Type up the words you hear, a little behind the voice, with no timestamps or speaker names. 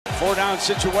4-down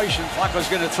situation. Flacco's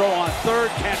going to throw on third.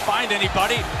 Can't find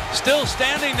anybody. Still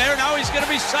standing there. Now he's going to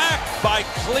be sacked by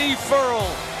Cleve Furl.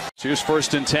 So here's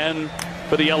 1st and 10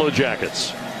 for the Yellow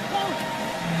Jackets.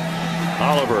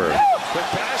 Oliver. Quick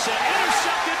pass and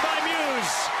intercepted by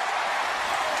Muse.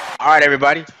 All right,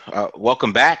 everybody.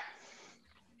 Welcome back.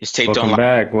 It's Tape Don't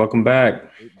Lie. Welcome back.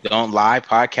 Don't Lie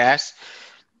podcast.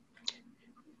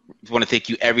 I want to thank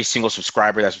you, every single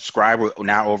subscriber that subscribed. We're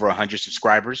now over 100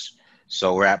 subscribers.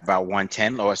 So we're at about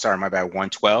 110. Oh, sorry, my bad,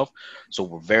 112. So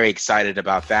we're very excited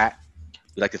about that.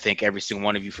 We'd like to thank every single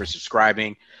one of you for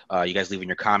subscribing. You guys leaving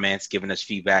your comments, giving us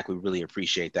feedback. We really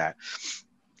appreciate that.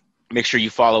 Make sure you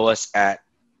follow us at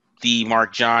the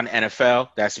Mark John NFL.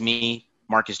 That's me,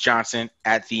 Marcus Johnson,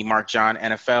 at the Mark John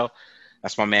NFL.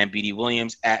 That's my man, BD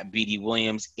Williams, at BD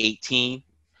Williams 18.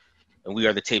 And we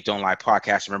are the Tape Don't Lie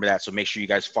podcast. Remember that. So make sure you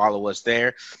guys follow us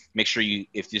there. Make sure you,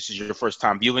 if this is your first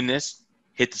time viewing this,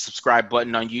 hit the subscribe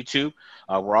button on YouTube.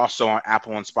 We're also on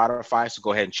Apple and Spotify. So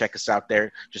go ahead and check us out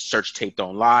there. Just search Tape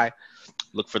Don't Lie.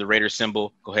 Look for the Raider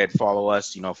symbol. Go ahead and follow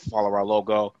us. Follow our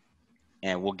logo.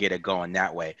 And we'll get it going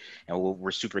that way. And we're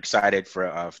super excited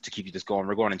to keep this going.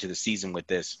 We're going into the season with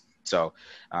this. So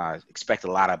expect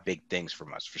a lot of big things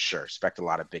from us, for sure. Expect a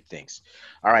lot of big things.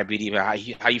 All right, BD,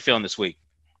 how you feeling this week?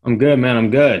 I'm good, man.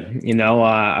 I'm good.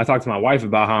 I talked to my wife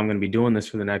about how I'm going to be doing this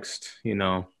for the next,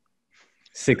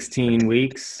 16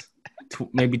 weeks,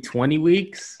 maybe 20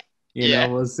 weeks.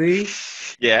 We'll see.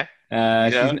 Yeah.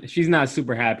 She's not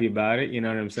super happy about it. You know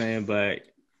what I'm saying? But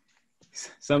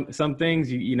some things,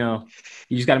 you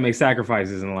just got to make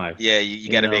sacrifices in life. Yeah, you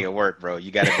got to make it work, bro.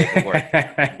 You got to make it work.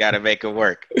 You got to make it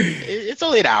work. It's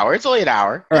only an hour. It's only an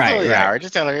hour. Right. An hour.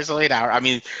 Just tell her it's only an hour. I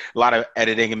mean, a lot of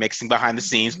editing and mixing behind the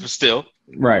scenes, but still.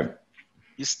 Right.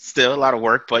 It's still a lot of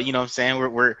work, but you know what I'm saying?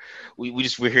 We're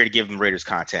here to give them Raiders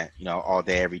content, all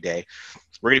day, every day.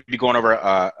 We're going to be going over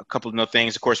a couple of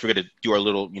things. Of course, we're going to do our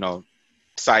little,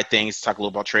 side things, talk a little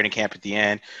about training camp at the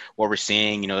end, what we're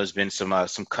seeing. There's been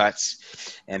some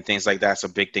cuts and things like that.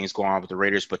 Some big things going on with the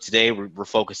Raiders. But today we're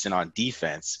focusing on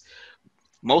defense.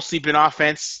 Mostly been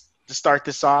offense to start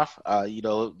this off. We've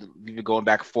been going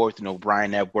back and forth.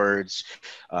 Brian Edwards.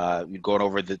 We're going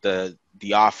over the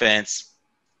offense.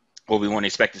 What we want to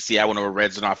expect to see. I went over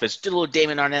Reds and offense. Did a little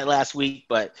Damon on that last week,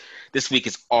 but this week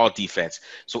is all defense.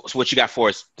 So what you got for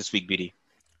us this week, BD?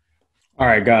 All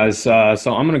right, guys. So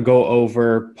I'm going to go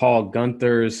over Paul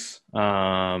Guenther's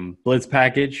blitz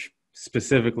package,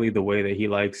 specifically the way that he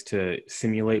likes to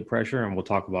simulate pressure, and we'll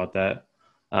talk about that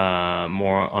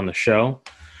more on the show.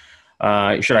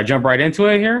 Should I jump right into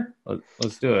it here?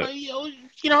 Let's do it.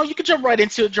 You can jump right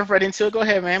into it. Go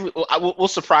ahead, man. We'll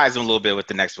surprise him a little bit with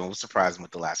the next one. We'll surprise him with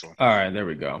the last one. All right, there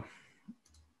we go.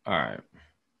 All right.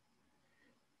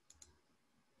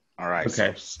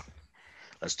 Okay. So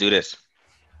let's do this.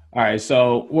 All right,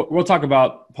 so we'll talk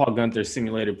about Paul Guenther's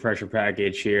simulated pressure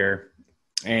package here.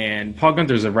 And Paul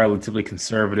Guenther is a relatively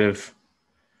conservative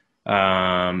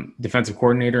defensive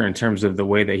coordinator in terms of the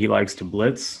way that he likes to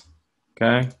blitz,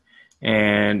 okay?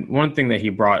 And one thing that he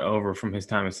brought over from his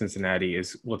time in Cincinnati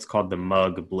is what's called the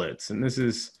mug blitz. And this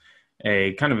is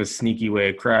a kind of a sneaky way,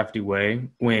 a crafty way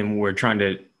when we're trying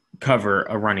to cover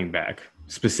a running back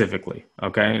specifically,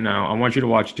 okay? Now, I want you to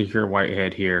watch Tahir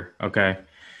Whitehead here, okay?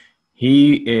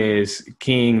 He is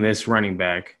keying this running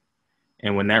back,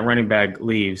 and when that running back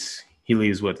leaves, he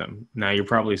leaves with him. Now you're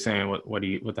probably saying, what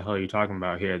the hell are you talking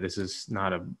about here? This is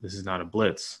not a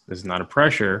blitz. This is not a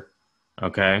pressure,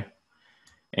 okay?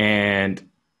 And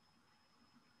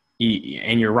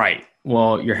you're right.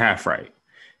 Well, you're half right.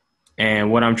 And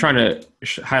what I'm trying to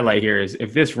highlight here is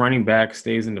if this running back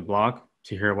stays in the block,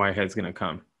 Tahir Whitehead's going to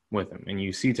come with him, and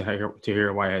you see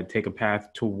Tahir Whitehead take a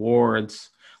path towards.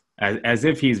 As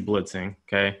if he's blitzing,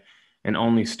 okay, and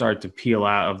only start to peel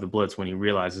out of the blitz when he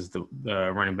realizes the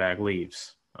running back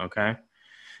leaves, okay?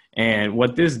 And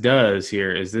what this does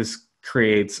here is this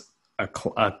creates a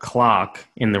clock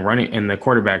in the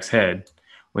quarterback's head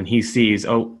when he sees,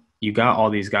 oh, you got all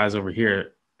these guys over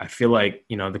here. I feel like,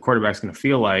 the quarterback's going to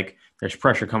feel like there's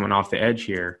pressure coming off the edge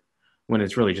here when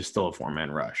it's really just still a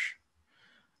four-man rush.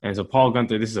 And so Paul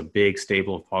Guenther, this is a big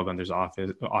staple of Paul Guenther's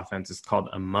offense. It's called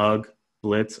a mug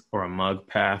blitz or a mug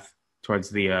path towards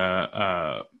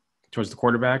the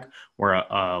quarterback, where a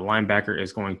linebacker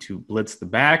is going to blitz the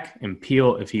back and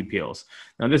peel if he peels.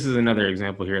 Now, this is another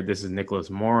example here. This is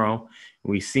Nicholas Morrow.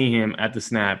 We see him at the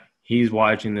snap. He's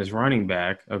watching this running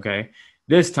back, okay?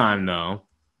 This time, though,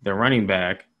 the running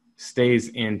back stays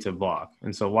into block.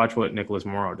 And so watch what Nicholas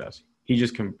Morrow does.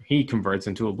 He converts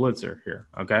into a blitzer here,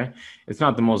 okay? It's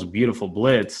not the most beautiful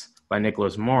blitz by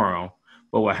Nicholas Morrow,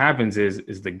 but what happens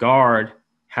is the guard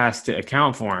has to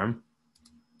account for him.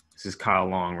 This is Kyle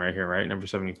Long right here, right? Number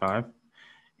 75.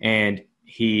 And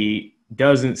he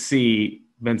doesn't see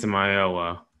Benson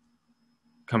Mayowa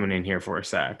coming in here for a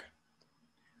sack,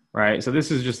 right? So this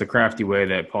is just a crafty way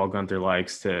that Paul Guenther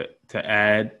likes to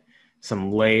add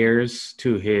some layers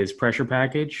to his pressure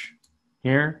package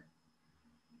here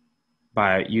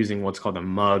by using what's called a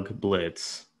mug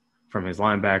blitz from his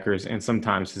linebackers and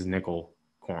sometimes his nickel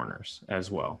corners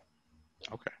as well.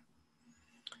 Okay.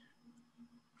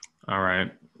 All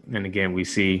right. And again, we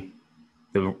see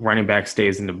the running back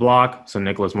stays in the block. So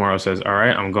Nicholas Morrow says, all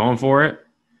right, I'm going for it.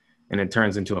 And it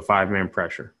turns into a 5-man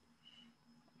pressure.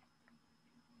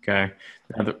 Okay.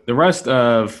 Now, the rest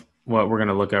of what we're going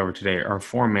to look over today are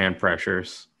 4-man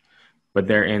pressures, but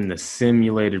they're in the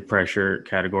simulated pressure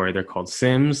category. They're called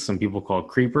sims. Some people call them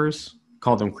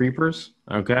creepers.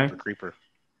 Okay. Creeper.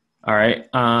 All right.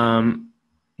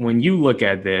 When you look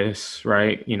at this,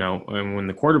 right, and when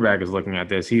the quarterback is looking at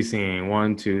this, he's seeing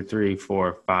 1, 2, 3,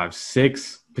 4, 5,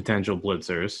 6 potential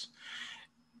blitzers.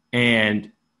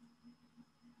 And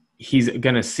he's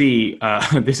going to see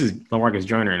this is LaMarcus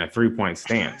Joyner in a 3-point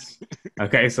stance.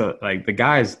 Okay. So, the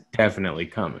guy's definitely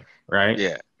coming, right?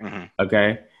 Yeah. Mm-hmm.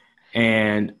 Okay.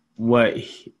 And what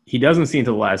he doesn't see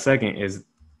until the last second is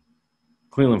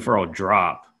Clelin Ferrell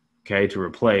drop, okay, to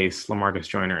replace LaMarcus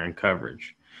Joyner in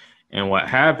coverage. And what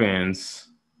happens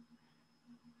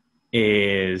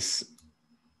is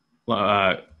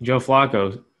Joe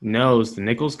Flacco knows the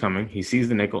nickel's coming. He sees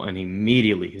the nickel, and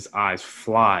immediately his eyes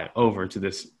fly over to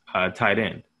this tight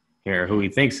end here, who he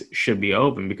thinks should be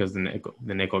open because the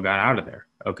nickel got out of there.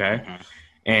 Okay, mm-hmm.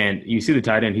 And you see the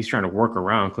tight end. He's trying to work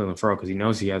around Clelin Ferrell because he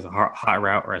knows he has a hot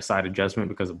route or a side adjustment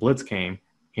because a blitz came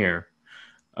here.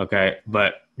 Okay,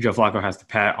 but Joe Flacco has to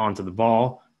pat onto the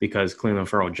ball because Clelin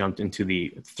Ferrell jumped into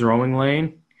the throwing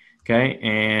lane, okay,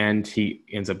 and he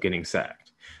ends up getting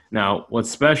sacked. Now,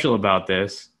 what's special about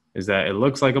this is that it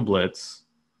looks like a blitz,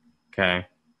 okay?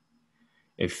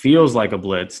 It feels like a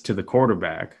blitz to the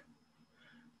quarterback,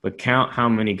 but count how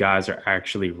many guys are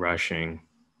actually rushing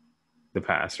the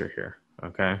passer here,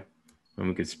 okay? And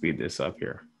we could speed this up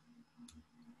here.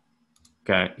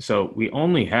 Okay, so we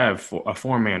only have a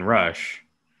 4-man rush.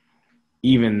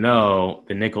 Even though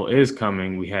the nickel is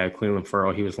coming, we had Clelin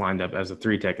Ferrell. He was lined up as a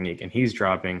 3 technique, and he's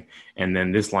dropping. And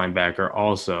then this linebacker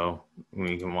also,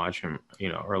 we can watch him,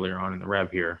 earlier on in the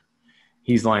rep here.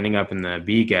 He's lining up in the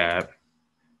B gap,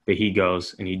 but he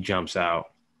goes and he jumps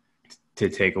out to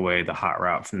take away the hot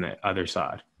route from the other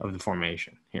side of the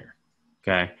formation here.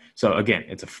 Okay, so again,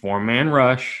 it's a 4-man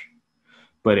rush,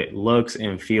 but it looks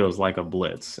and feels like a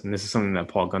blitz. And this is something that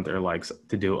Paul Guenther likes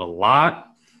to do a lot.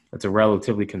 It's a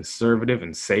relatively conservative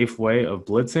and safe way of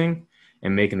blitzing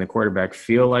and making the quarterback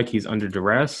feel like he's under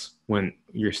duress when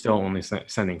you're still only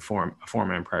sending a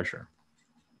 4-man pressure.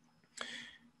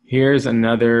 Here's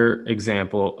another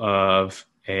example of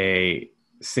a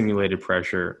simulated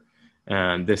pressure.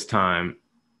 And this time,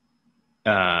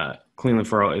 Clelin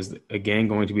Ferrell is, again,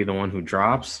 going to be the one who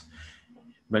drops.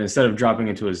 But instead of dropping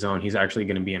into a zone, he's actually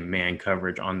going to be in man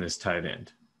coverage on this tight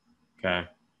end. Okay.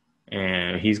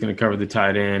 And he's going to cover the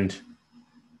tight end.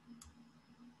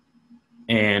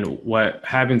 And what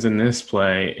happens in this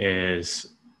play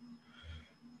is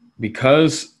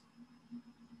because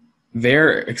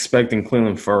they're expecting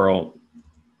Clelin Ferrell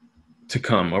to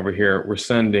come over here, we're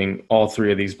sending all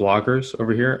 3 of these blockers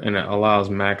over here, and it allows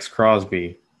Max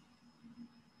Crosby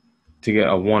to get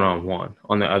a one-on-one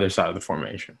on the other side of the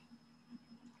formation.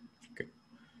 Okay.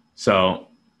 So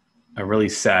a really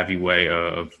savvy way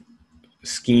of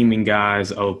scheming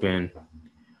guys open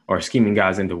or scheming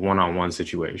guys into one-on-one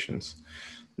situations.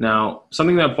 Now,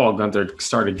 something that Paul Guenther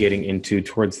started getting into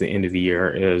towards the end of the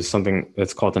year is something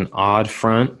that's called an odd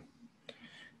front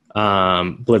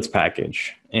blitz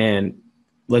package. And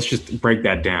let's just break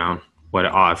that down, what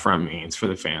an odd front means for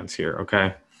the fans here,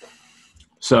 okay?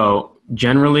 So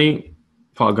generally,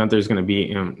 Paul Guenther is going to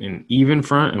be in an even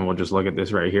front, and we'll just look at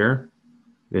this right here.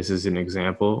 This is an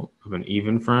example of an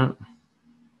even front.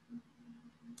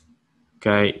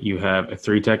 Okay, you have a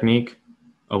 3 technique,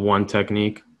 a 1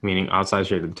 technique, meaning outside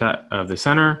shade of the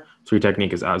center. 3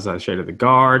 technique is outside shade of the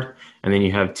guard. And then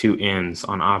you have 2 ends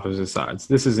on opposite sides.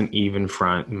 This is an even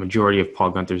front. The majority of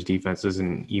Paul Guenther's defense is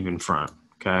an even front,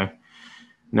 okay?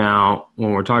 Now,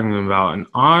 when we're talking about an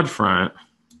odd front,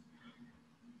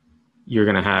 you're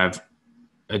going to have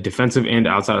a defensive end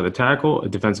outside of the tackle, a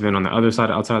defensive end on the other side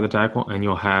outside of the tackle, and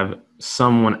you'll have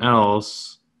someone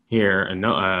else here, a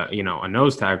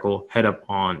nose tackle, head up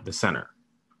on the center.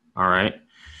 All right.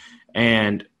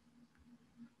 And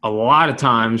a lot of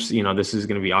times, this is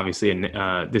going to be obviously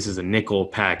this is a nickel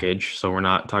package. So we're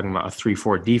not talking about a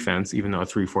 3-4 defense, even though a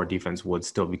 3-4 defense would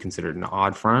still be considered an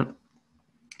odd front.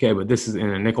 Okay, but this is in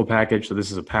a nickel package. So this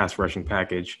is a pass rushing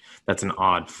package. That's an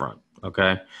odd front.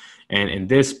 Okay. And in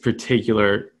this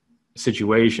particular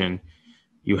situation,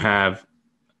 you have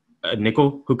a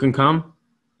nickel who can come,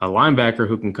 a linebacker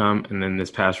who can come, and then this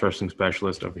pass rushing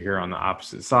specialist over here on the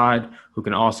opposite side who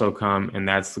can also come, and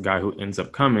that's the guy who ends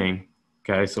up coming.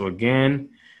 Okay, so again,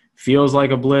 feels like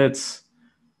a blitz,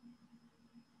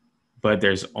 but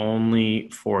there's only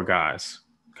 4 guys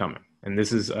coming. And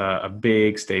this is a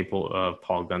big staple of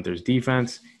Paul Guenther's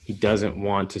defense. He doesn't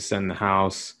want to send the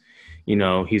house.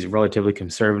 He's a relatively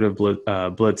conservative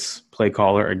blitz play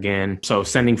caller again. So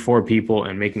sending 4 people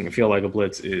and making it feel like a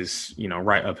blitz is,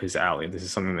 right up his alley. This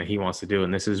is something that he wants to do.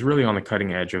 And this is really on the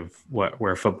cutting edge of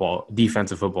where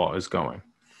defensive football is going.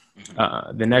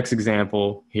 The next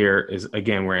example here is,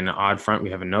 again, we're in an odd front. We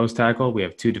have a nose tackle. We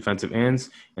have 2 defensive ends.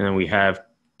 And then we have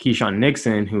Keyshawn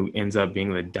Nixon, who ends up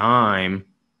being the dime.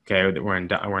 Okay, we're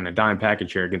in a dime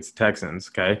package here against the Texans.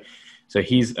 Okay, so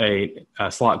he's a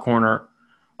slot corner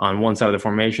on one side of the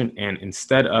formation, and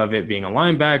instead of it being a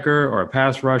linebacker or a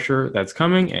pass rusher that's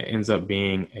coming, it ends up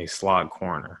being a slot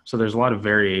corner. So there's a lot of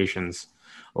variations,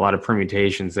 a lot of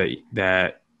permutations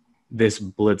that this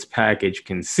blitz package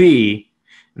can see,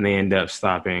 and they end up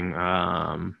stopping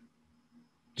Deshaun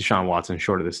Watson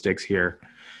short of the sticks here.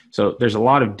 So there's a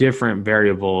lot of different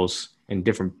variables and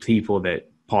different people that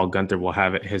Paul Guenther will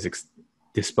have at his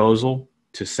disposal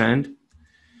to send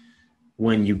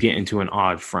when you get into an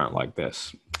odd front like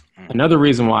this. Another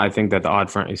reason why I think that the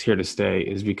odd front is here to stay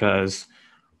is because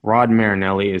Rod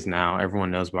Marinelli is now,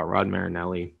 everyone knows about Rod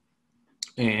Marinelli.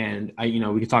 And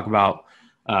we could talk about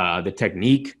the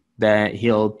technique that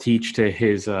he'll teach to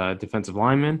his defensive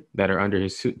linemen that are under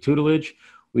his tutelage.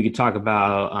 We could talk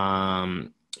about,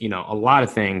 a lot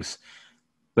of things.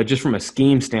 But just from a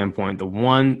scheme standpoint, the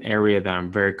one area that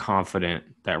I'm very confident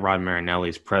that Rod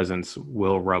Marinelli's presence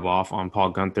will rub off on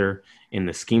Paul Guenther in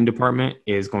the scheme department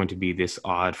is going to be this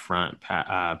odd front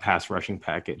pass rushing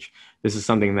package. This is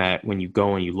something that when you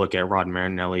go and you look at Rod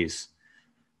Marinelli's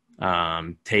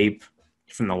tape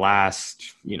from the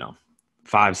last,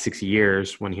 5-6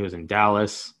 years when he was in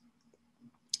Dallas,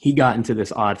 he got into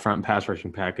this odd front pass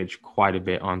rushing package quite a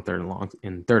bit on third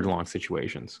and long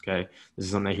situations. Okay. This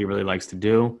is something that he really likes to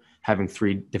do, having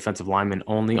 3 defensive linemen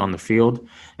only on the field.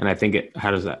 And I think it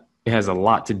has a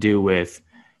lot to do with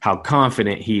how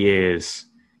confident he is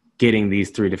getting these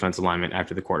 3 defensive linemen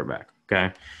after the quarterback.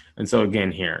 Okay. And so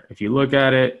again, here, if you look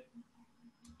at it,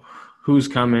 who's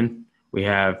coming? We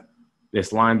have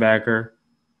this linebacker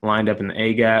lined up in the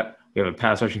A gap. We have a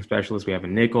pass rushing specialist. We have a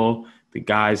nickel. The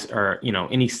guys are,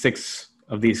 any 6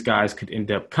 of these guys could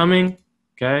end up coming,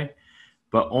 okay?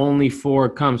 But only 4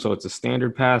 come, so it's a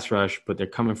standard pass rush, but they're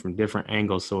coming from different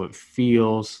angles, so it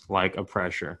feels like a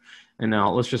pressure. And now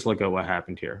let's just look at what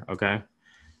happened here, okay?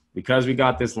 Because we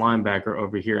got this linebacker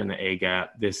over here in the A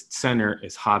gap, this center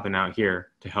is hopping out here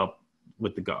to help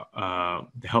with the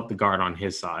guard on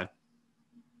his side,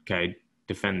 okay,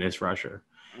 defend this rusher.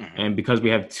 Mm-hmm. And because we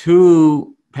have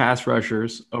 2 pass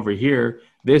rushers over here,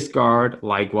 this guard,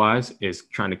 likewise, is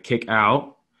trying to kick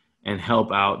out and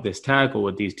help out this tackle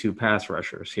with these 2 pass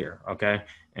rushers here, okay?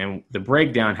 And the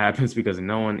breakdown happens because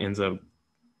no one ends up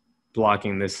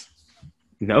blocking this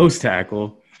nose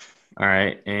tackle, all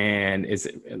right? And it's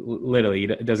literally,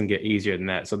 it doesn't get easier than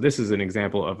that. So this is an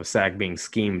example of a sack being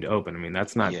schemed open. I mean,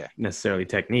 that's not necessarily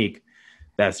technique.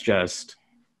 That's just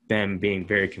them being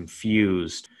very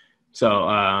confused.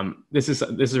 So this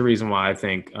is a reason why I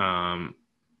think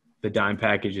the dime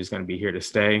package is going to be here to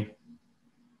stay.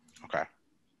 Okay.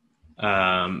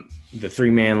 The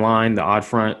 3-man line, the odd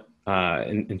front,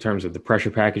 in terms of the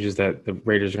pressure packages that the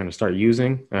Raiders are going to start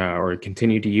using or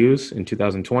continue to use in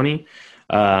 2020,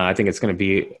 I think it's going to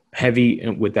be heavy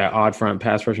with that odd front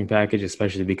pass rushing package,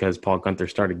 especially because Paul Guenther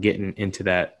started getting into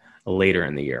that later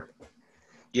in the year.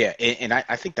 Yeah, and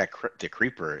I think that the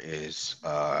creeper is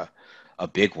a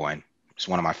big one. It's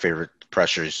one of my favorite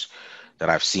pressures that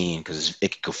I've seen because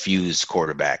it can confuse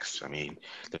quarterbacks. I mean,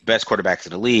 the best quarterbacks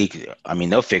in the league,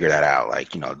 they'll figure that out, like,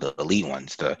 the elite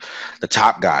ones, the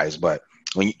top guys. But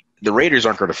the Raiders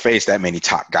aren't going to face that many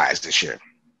top guys this year.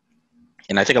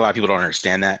 And I think a lot of people don't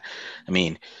understand that.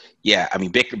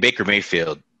 Baker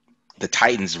Mayfield, the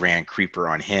Titans ran creeper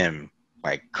on him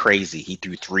like crazy. He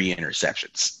threw 3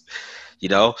 interceptions.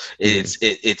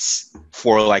 It's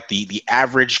for like the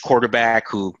average quarterback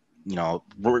who,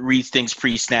 reads things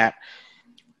pre-snap.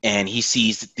 and he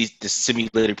sees the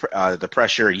simulated the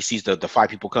pressure. He sees the 5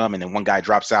 people come, and then one guy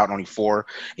drops out, and only 4,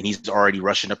 and he's already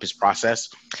rushing up his process.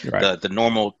 Right. The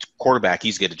normal quarterback,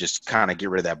 he's going to just kind of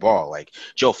get rid of that ball. Like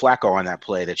Joe Flacco on that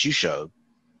play that you showed,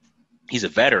 he's a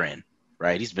veteran,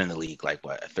 right? He's been in the league like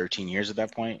 13 years at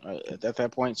that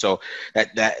point. So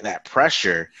that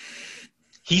pressure,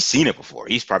 he's seen it before.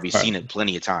 He's probably seen it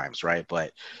plenty of times, right?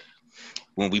 But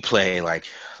when we play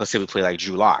let's say we play like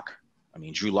Drew Lock.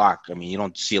 Drew Lock, you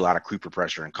don't see a lot of creeper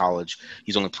pressure in college.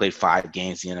 He's only played 5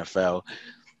 games in the NFL.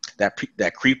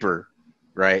 That creeper,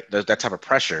 right, that type of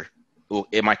pressure,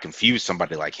 it might confuse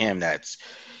somebody like him that's,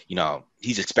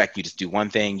 he's expecting you to do one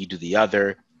thing, you do the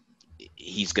other.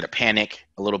 He's going to panic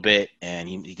a little bit, and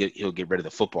he'll get rid of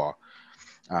the football.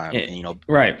 Right.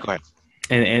 Go ahead.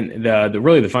 And the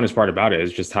really the funnest part about it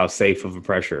is just how safe of a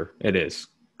pressure it is,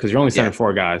 because you're only sending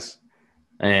 4 guys.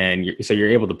 And so you're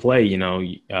able to play,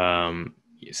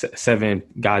 7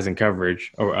 guys in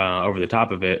coverage over the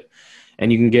top of it.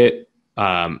 And you can get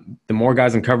the more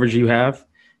guys in coverage you have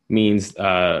means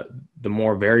the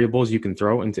more variables you can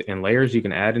throw in layers you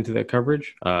can add into that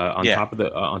coverage on top of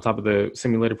the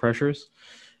simulated pressures.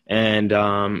 And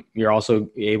you're also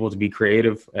able to be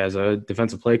creative as a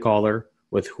defensive play caller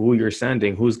with who you're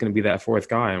sending, who's going to be that 4th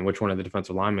guy, and which one of the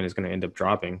defensive linemen is going to end up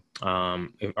dropping. Are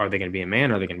they going to be in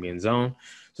man? Are they going to be in zone?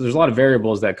 So there's a lot of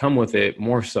variables that come with it,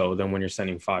 more so than when you're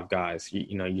sending 5 guys.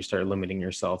 You start limiting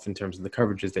yourself in terms of the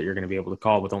coverages that you're going to be able to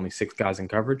call with only 6 guys in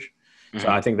coverage. Mm-hmm. So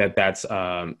I think that's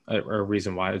a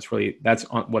reason why that's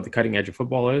what the cutting edge of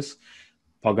football is.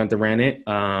 Paul Guenther ran it,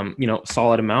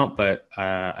 solid amount, but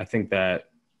I think that,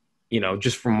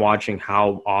 just from watching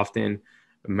how often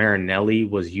Marinelli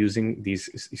was using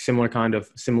these similar kind of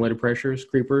simulated pressures,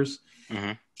 creepers.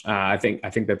 Mm-hmm. I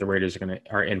think that the Raiders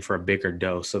are in for a bigger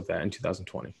dose of that in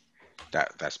 2020.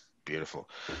 That's beautiful.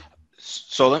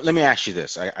 So let me ask you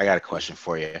this. I got a question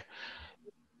for you.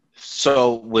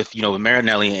 So with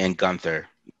Marinelli and Guenther,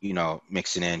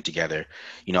 mixing in together,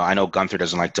 I know Guenther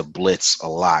doesn't like to blitz a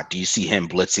lot. Do you see him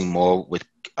blitzing more with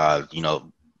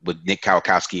Nick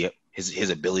Kwiatkowski, his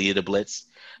ability to blitz?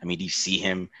 Do you see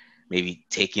him maybe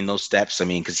taking those steps?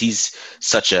 Because he's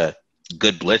such a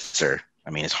good blitzer.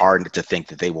 It's hard to think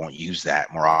that they won't use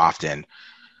that more often,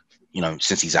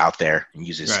 since he's out there and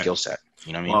uses his skill set.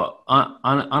 You know what I mean? Well,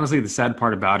 honestly, the sad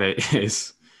part about it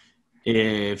is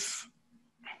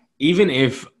even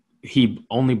if he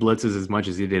only blitzes as much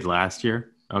as he did last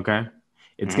year, okay,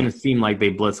 it's going to seem like they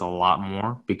blitz a lot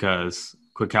more because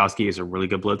Kwiatkowski is a really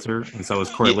good blitzer, and so is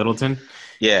Corey Littleton.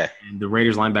 Yeah. And the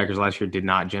Raiders linebackers last year did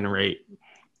not generate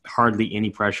hardly any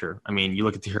pressure. You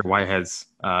look at Tahir Whitehead's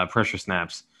pressure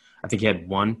snaps. I think he had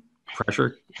 1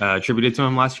 pressure attributed to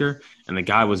him last year, and the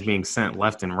guy was being sent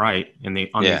left and right. And these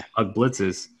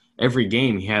blitzes, every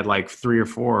game he had like 3 or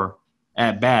 4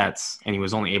 at bats, and he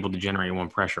was only able to generate 1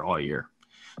 pressure all year.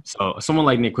 So someone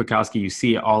like Nick Kwiatkowski, you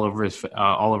see it all over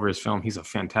his film. He's a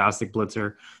fantastic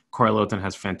blitzer. Corey Littleton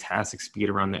has fantastic speed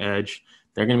around the edge.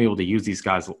 They're going to be able to use these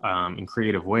guys in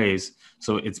creative ways.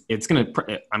 So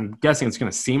I'm guessing it's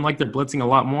going to seem like they're blitzing a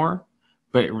lot more.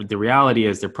 But the reality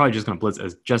is they're probably just going to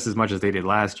blitz just as much as they did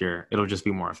last year. It'll just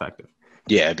be more effective.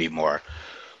 Yeah,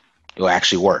 it'll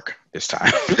actually work this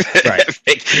time. Right.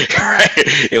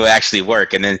 It will actually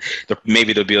work. And then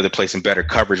maybe they'll be able to play some better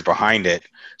coverage behind it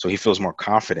so he feels more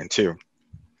confident too.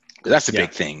 Because that's the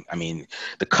big thing.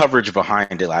 The coverage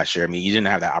behind it last year, you didn't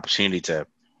have that opportunity to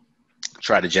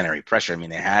try to generate pressure.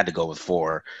 They had to go with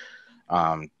 4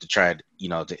 to try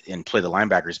and play the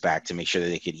linebackers back to make sure that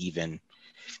they could even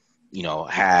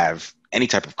have any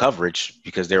type of coverage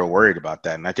because they were worried about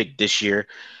that. And I think this year,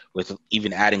 with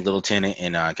even adding Littleton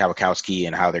and Kwiatkowski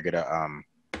and how they're gonna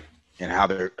and how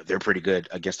they're pretty good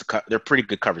against they're pretty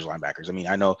good coverage linebackers.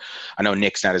 I know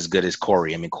Nick's not as good as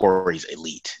Corey. Corey's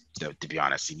elite. To be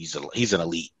honest, he's an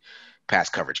elite pass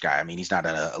coverage guy. He's not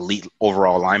an elite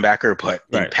overall linebacker, but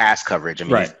in pass coverage,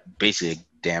 he's basically a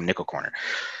damn nickel corner.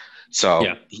 So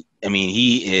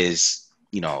he is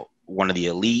one of the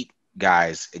elite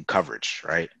guys in coverage,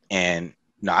 right? And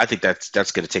no, I think that's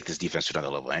going to take this defense to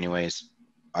another level anyways.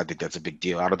 I think that's a big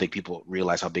deal. I don't think people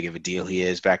realize how big of a deal he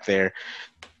is back there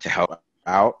to help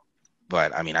out.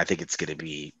 But I think it's going to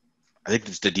be – I think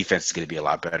the defense is going to be a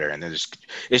lot better, and they're just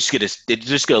going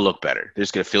to look better. They're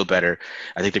just going to feel better.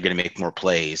 I think they're going to make more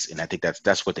plays, and I think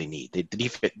that's what they need. The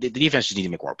defense just need to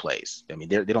make more plays.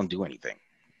 They don't do anything.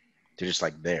 They're just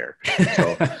like there.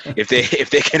 So if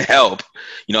they can help,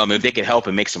 if they can help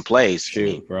and make some plays,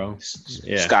 bro,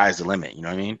 sky's the limit. You know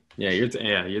what I mean? Yeah,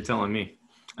 you're telling me.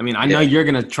 I know you're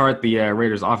gonna chart the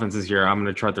Raiders offense this year. I'm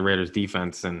gonna chart the Raiders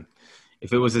defense, and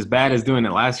if it was as bad as doing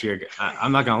it last year,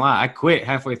 I'm not gonna lie, I quit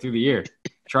halfway through the year.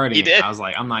 charting He it. did. I was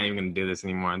like, I'm not even going to do this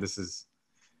anymore. This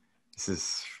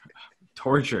is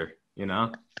torture, you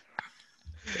know?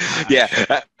 Yeah.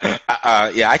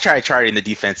 Yeah, I tried charting the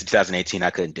defense in 2018. I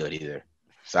couldn't do it either.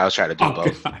 So I was trying to do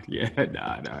both. God. Yeah,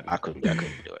 nah. I couldn't do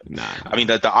it. Nah. I mean,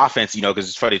 the offense, because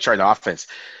it's funny charting the offense.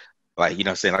 Like,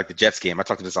 saying like the Jets game. I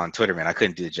talked to this on Twitter, man. I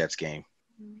couldn't do the Jets game.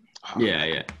 Oh,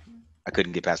 yeah. I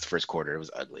couldn't get past the first quarter. It was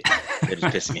ugly. It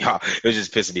just pissed me off. It was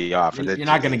just pissing me off. You're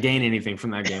not going to gain anything from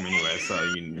that game anyway, so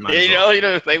you might as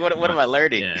well. Like what am I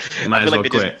learning? Yeah, I might feel as well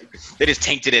like quit. they just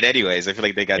tainted it anyways. I feel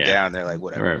like they got down. They're like,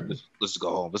 whatever. Right. Let's go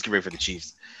home. Let's get ready for the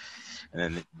Chiefs. And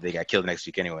then they got killed next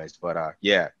week anyways. But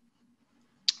yeah.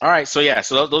 All right. So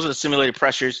those are the simulated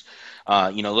pressures.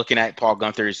 Looking at Paul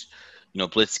Guenther's,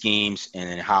 blitz schemes and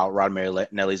then how Rod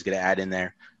Marinelli is going to add in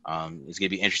there. It's going to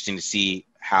be interesting to see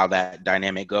how that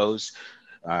dynamic goes.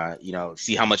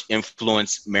 See how much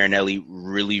influence Marinelli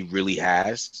really, really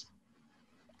has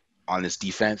on this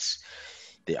defense.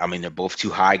 They're both too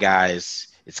high guys.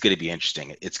 It's going to be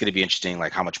interesting. It's going to be interesting,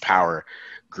 like how much power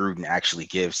Gruden actually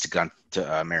gives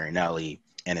to Marinelli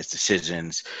and his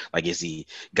decisions. Like, is he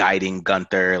guiding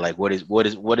Guenther? Like,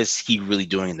 what is he really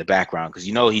doing in the background? Because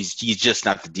he's just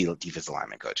not the defensive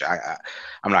lineman coach.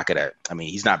 I'm not gonna. I mean,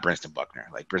 he's not Brinson Buckner.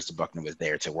 Like, Brinson Buckner was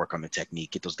there to work on the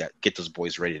technique, get those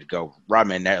boys ready to go. Rod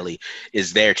Marinelli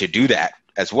is there to do that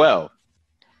as well,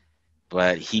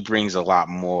 but he brings a lot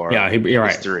more. Yeah, you're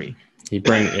history.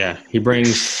 Right. He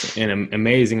brings an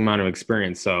amazing amount of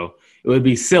experience. So it would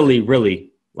be silly,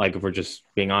 really. Like, if we're just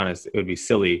being honest, it would be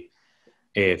silly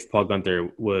if Paul Guenther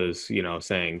was,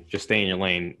 saying, just stay in your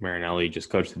lane, Marinelli, just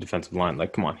coach the defensive line.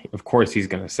 Like, come on. Of course he's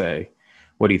going to say,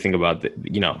 what do you think about the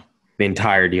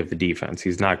entirety of the defense?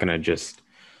 He's not going to just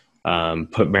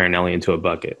put Marinelli into a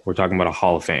bucket. We're talking about a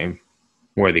Hall of Fame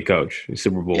worthy coach, a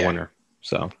Super Bowl winner.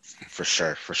 So for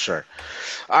sure.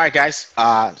 All right, guys.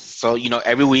 So,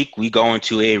 every week we go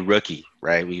into a rookie,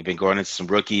 right? We've been going into some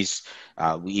rookies.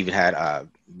 We even had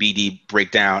BD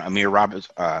breakdown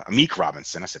Amik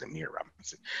Robinson. I said Amir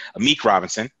Robinson. Amik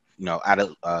Robinson, out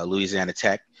of Louisiana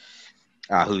Tech,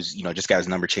 who's just got his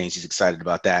number changed. He's excited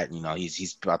about that.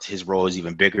 He's about his role is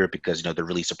even bigger because the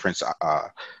release of Prince.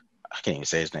 I can't even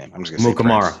say his name. I'm just gonna say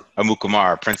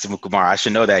Mukamara. Prince of Mukamara. I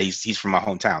should know that. He's from my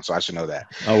hometown, so I should know that.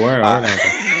 Oh, where?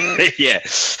 Yeah.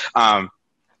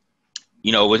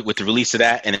 With the release of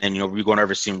that, and then we're going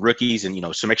over some rookies,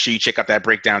 and so make sure you check out that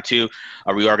breakdown too.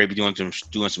 We are going to be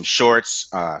doing some shorts,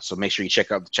 so make sure you check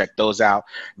those out.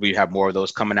 We have more of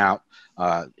those coming out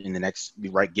in the next.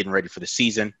 Getting ready for the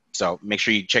season, so make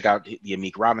sure you check out the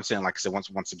Amik Robinson. And like I said,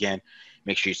 once again,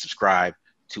 make sure you subscribe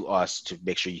to us to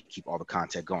make sure you keep all the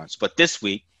content going. But this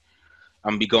week,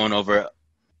 I'm gonna be going over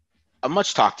a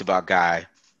much talked about guy,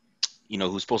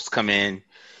 who's supposed to come in,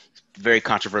 very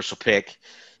controversial pick.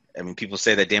 I mean, people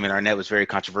say that Damon Arnett was very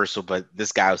controversial, but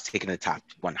this guy was taken to the top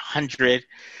 100.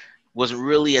 Wasn't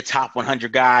really a top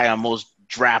 100 guy on most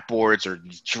draft boards or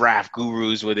draft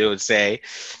gurus, what they would say.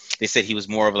 They said he was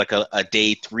more of like a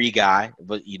day 3 guy,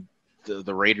 but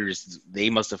the Raiders, they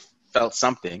must have felt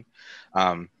something.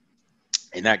 And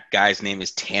that guy's name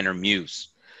is Tanner Muse.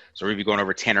 So we're going to be going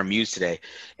over Tanner Muse today.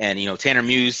 And, Tanner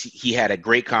Muse, he had a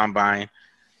great combine.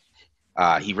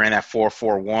 He ran that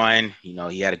 4.41.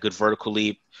 He had a good vertical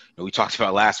leap. We talked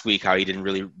about last week how he didn't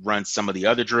really run some of the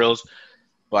other drills,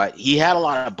 but he had a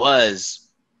lot of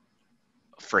buzz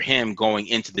for him going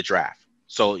into the draft.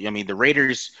 So, I mean, the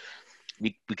Raiders,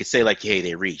 we could say like, hey,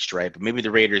 they reached, right? But maybe the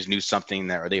Raiders knew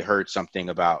something or they heard something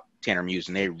about Tanner Muse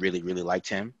and they really, really liked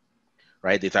him,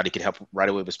 right? They thought he could help right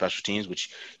away with special teams,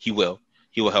 which he will.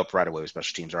 He will help right away with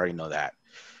special teams. I already know that.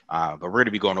 But we're going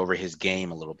to be going over his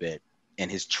game a little bit and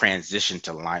his transition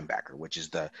to linebacker, which is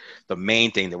the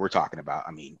main thing that we're talking about.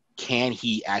 I mean, can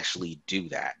he actually do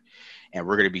that? And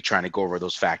we're going to be trying to go over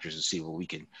those factors and see what we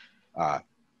can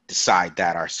decide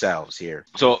that ourselves here.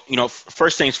 So,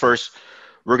 first things first,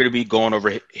 we're going to be going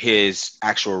over his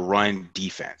actual run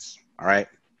defense. All right.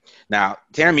 Now,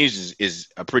 Tanner Muse is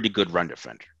a pretty good run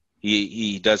defender.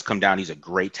 He does come down. He's a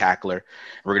great tackler.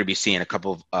 We're going to be seeing a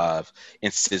couple of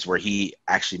instances where he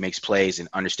actually makes plays and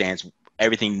understands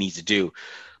everything he needs to do.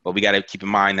 But we got to keep in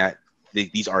mind that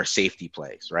these are safety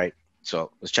plays, right?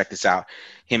 So let's check this out.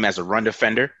 Him as a run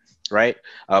defender, right?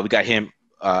 We got him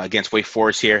against Wake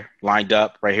Forest here, lined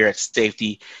up right here at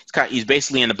safety. He's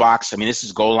basically in the box. I mean, this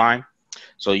is goal line.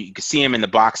 So you can see him in the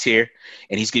box here,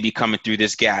 and he's going to be coming through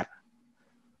this gap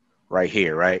right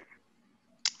here, right?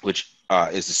 Which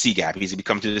is the C gap. He's going to be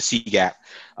coming through the C gap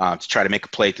to try to make a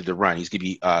play through the run. He's going to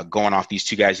be going off these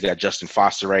two guys. You got Justin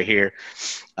Foster right here.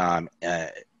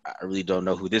 I really don't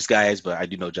know who this guy is, but I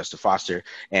do know Justin Foster,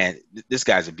 and this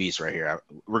guy's a beast right here.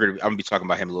 I'm gonna be talking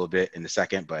about him a little bit in a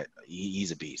second, but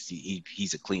he's a beast.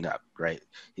 He's a cleanup, right?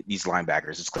 These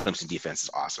linebackers, this Clemson defense is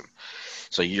awesome.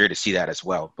 So you're going to see that as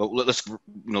well. But let's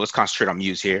concentrate on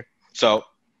Muse here. So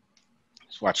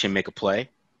let's watch him make a play.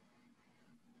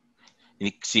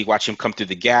 And you watch him come through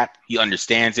the gap. He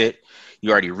understands it. He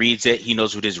already reads it. He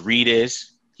knows what his read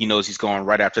is. He knows he's going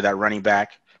right after that running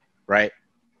back, right?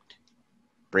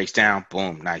 Breaks down,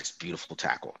 boom, nice, beautiful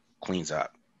tackle, cleans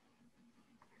up.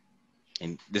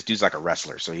 And this dude's like a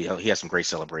wrestler, so he has some great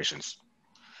celebrations.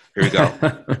 Here we go.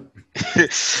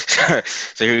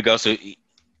 So here we go. So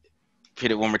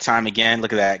hit it one more time again.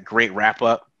 Look at that great wrap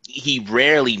up. He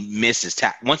rarely misses.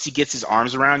 Once he gets his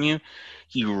arms around you,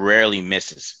 he rarely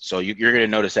misses. So you're going to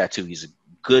notice that too. He's a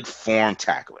good form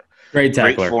tackler. Great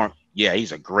tackler. Great form. Yeah,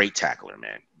 he's a great tackler,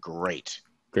 man. Great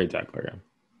tackler,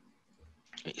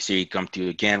 yeah. You see he come through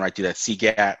again, right through that C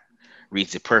gap,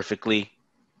 reads it perfectly,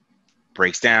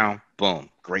 breaks down,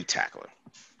 boom, great tackler,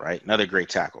 right? Another great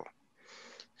tackle.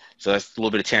 So that's a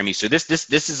little bit of Tanner Muse. So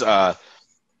this is a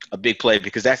big play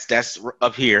because that's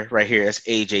up here, right here. That's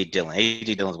A.J. Dillon.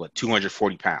 A.J. Dillon's what,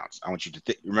 240 pounds. I want you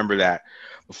to remember that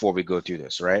before we go through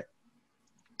this, right?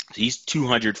 So he's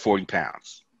 240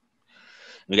 pounds.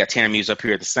 We got Tanner Muse up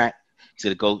here at the center. He's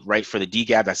going to go right for the D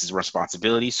gap. That's his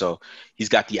responsibility. So he's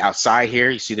got the outside here.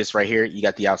 You see this right here? You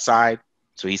got the outside.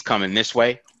 So he's coming this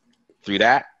way through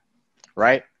that,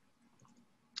 right?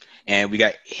 And we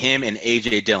got him and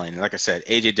A.J. Dillon. And like I said,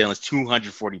 A.J. Dillon's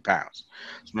 240 pounds.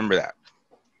 So remember that.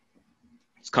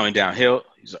 He's coming downhill.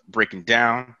 He's breaking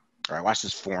down. All right, watch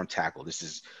this form tackle. This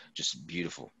is just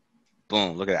beautiful.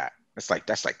 Boom, look at that.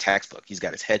 That's like textbook. He's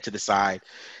got his head to the side,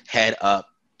 head up.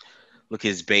 Look at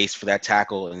his base for that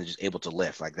tackle and just able to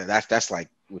lift. Like that's like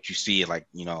what you see like,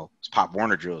 Pop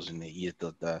Warner drills and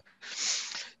the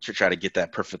to try to get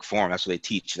that perfect form. That's what they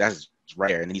teach. That's right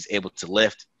there. And he's able to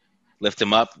lift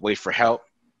him up, wait for help,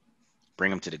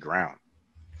 bring him to the ground.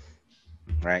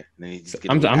 Right?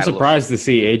 I'm surprised to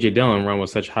see A.J. Dillon run with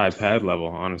such high pad level,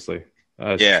 honestly.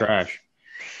 That's trash.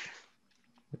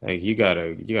 Like you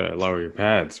gotta lower your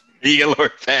pads. You gotta lower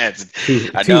pads.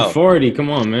 240, come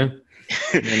on, man.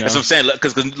 That's what I'm saying.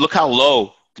 Because look how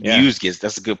low Muse gets.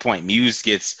 That's a good point. Muse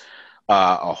gets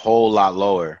a whole lot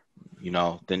lower,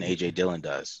 than A.J. Dillon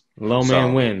does. Low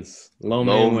man wins.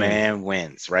 Low man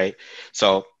wins, right?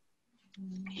 So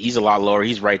he's a lot lower.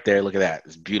 He's right there. Look at that.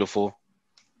 It's beautiful.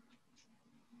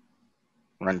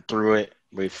 Run through it.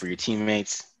 Wait for your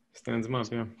teammates. Stands him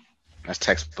up, yeah. That's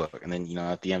textbook. And then,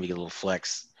 at the end, we get a little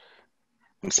flex.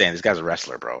 I'm saying this guy's a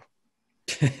wrestler, bro.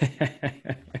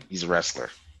 He's a wrestler.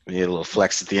 We get a little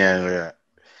flex at the end. Look at that.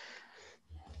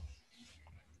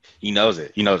 He knows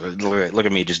it. Look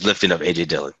at me just lifting up A.J.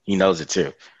 Dillon. He knows it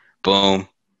too. Boom.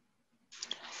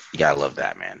 You gotta love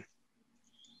that, man.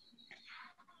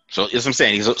 So that's what I'm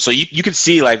saying. So you can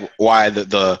see like why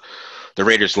the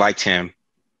Raiders liked him,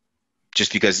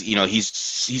 just because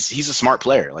he's a smart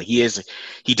player. Like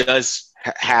he does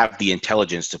have the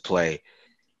intelligence to play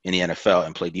in the NFL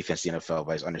and play defense in the NFL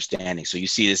by his understanding. So you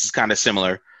see this is kind of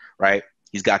similar, right?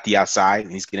 He's got the outside,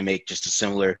 and he's going to make just a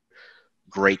similar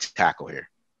great tackle here.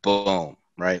 Boom,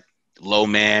 right? Low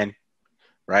man,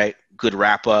 right? Good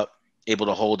wrap up, able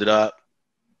to hold it up,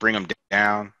 bring him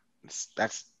down.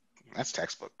 That's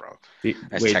textbook, bro. Did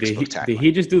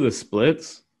he just do the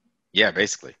splits? Yeah,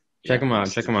 basically. Check him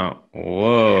out.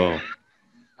 Whoa.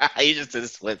 He just did the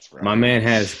splits, bro. My man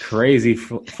has crazy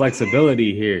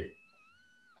flexibility here.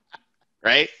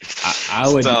 Right?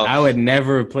 I would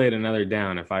never have played another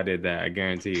down if I did that. I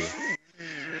guarantee you.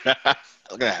 Look at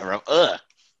that, bro. Ugh.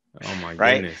 Oh my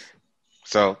goodness.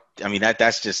 So I mean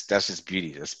that's just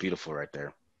beauty. That's beautiful right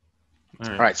there.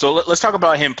 All right. So let's talk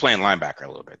about him playing linebacker a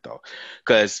little bit though,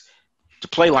 because to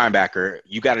play linebacker,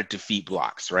 you got to defeat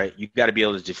blocks, right? You got to be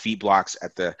able to defeat blocks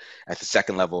at the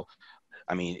second level.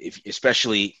 I mean,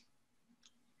 especially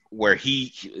where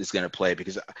he is going to play,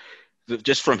 because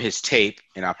just from his tape,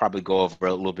 and I'll probably go over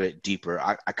a little bit deeper,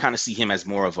 I kind of see him as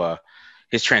more of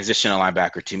his transitional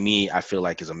linebacker. To me, I feel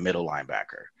like is a middle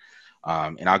linebacker.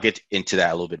 And I'll get into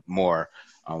that a little bit more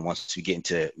once we get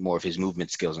into more of his movement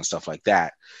skills and stuff like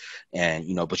that. And,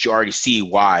 but you already see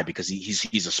why, because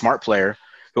he's a smart player.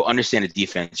 He'll understand the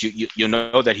defense. You'll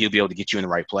know that he'll be able to get you in the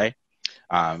right play.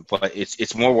 But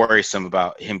it's more worrisome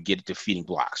about him defeating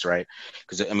blocks, right?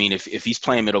 Because, I mean, if he's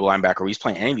playing middle linebacker or he's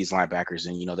playing any of these linebackers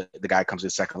and, the guy comes to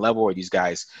the second level, or these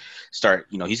guys start,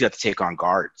 he's got to take on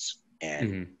guards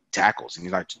and tackles, and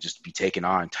he's not to just be taking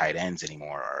on tight ends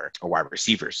anymore or wide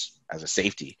receivers as a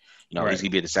safety. Right. He's going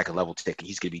to be at the second level.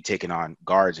 He's going to be taking on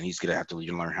guards, and he's going to have to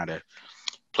learn how to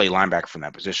play linebacker from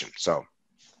that position. So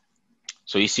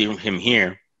you see him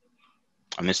here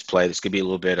on this play. This could be a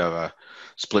little bit of a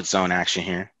split zone action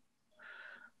here,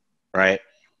 right?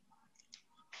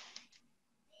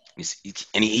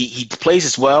 He plays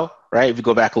as well, right? If you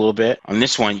go back a little bit on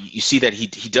this one, you see that he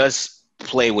does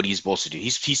play what he's supposed to do.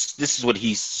 This is what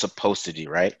he's supposed to do,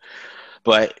 right?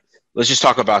 But let's just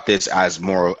talk about this as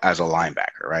more as a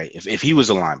linebacker, right? If he was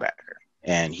a linebacker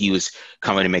and he was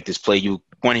coming to make this play, you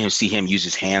want to see him use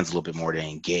his hands a little bit more to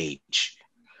engage,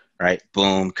 right?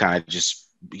 Boom, kind of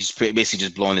he's basically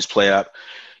just blowing this play up.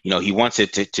 He wants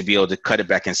it to be able to cut it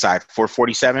back inside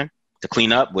 447 to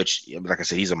clean up, which, like I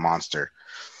said, he's a monster.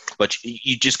 But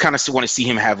you just kind of want to see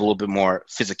him have a little bit more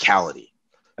physicality.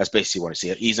 That's basically what I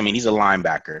see. He's a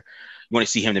linebacker. You want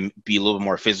to see him to be a little bit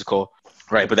more physical,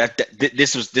 right? But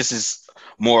this is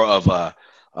more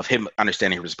of him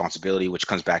understanding his responsibility, which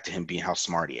comes back to him being how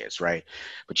smart he is, right?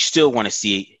 But you still want to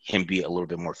see him be a little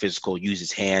bit more physical, use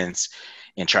his hands,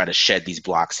 and try to shed these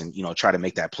blocks and, try to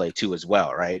make that play too as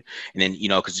well, right? And then,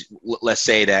 because let's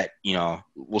say that,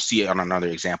 we'll see it on another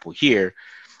example here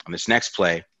on this next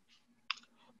play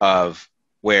of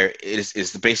where it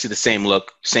is basically the same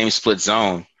look, same split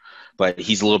zone, but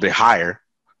he's a little bit higher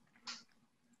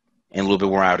and a little bit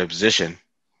more out of position,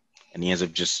 and he ends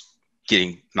up just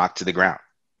getting knocked to the ground,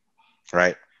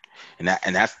 right? And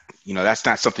that's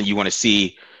not something you want to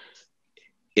see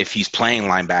if he's playing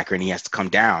linebacker and he has to come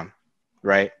down,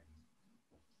 right?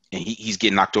 And he's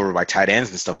getting knocked over by tight ends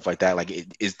and stuff like that. Like,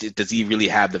 does he really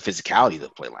have the physicality to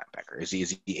play linebacker? Is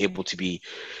he able to be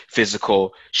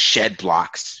physical, shed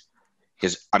blocks?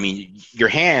 Because, your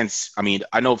hands,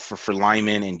 I know for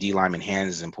linemen and D linemen,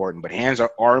 hands is important, but hands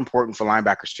are important for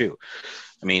linebackers too.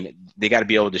 They got to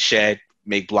be able to shed,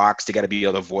 make blocks. They got to be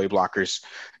able to avoid blockers.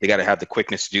 They got to have the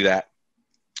quickness to do that.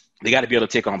 They got to be able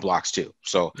to take on blocks too.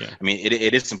 So, yeah.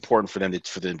 It is important for them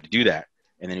to do that.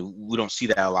 And then we don't see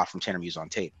that a lot from Tanner Muse on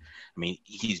tape.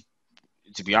 He's,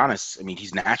 to be honest,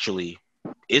 he's naturally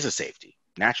is a safety.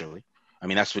 Naturally.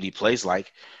 That's what he plays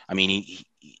like.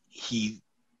 He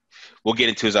we'll get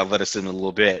into his athleticism in a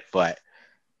little bit, but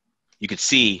you could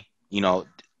see, you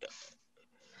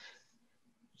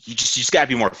just got to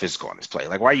be more physical on this play.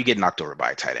 Like, why are you getting knocked over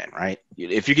by a tight end, right?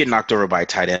 If you're getting knocked over by a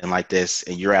tight end like this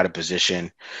and you're out of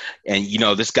position and,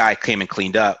 this guy came and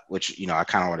cleaned up, which, I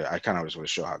kind of just want to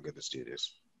show how good this dude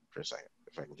is for a second.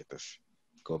 If I can get this,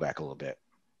 go back a little bit.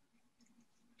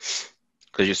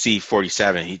 Because you see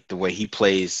 47, the way he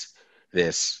plays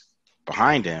this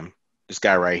behind him, this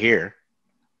guy right here,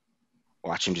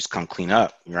 watch him just come clean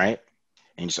up, right?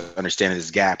 And just understanding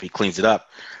this gap, he cleans it up.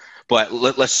 But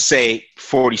let's just say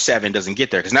 47 doesn't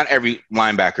get there, because not every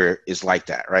linebacker is like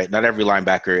that, right? Not every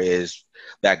linebacker is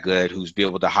that good who's be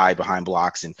able to hide behind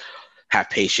blocks and have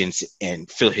patience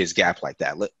and fill his gap like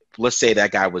that. Let's say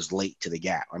that guy was late to the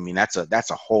gap.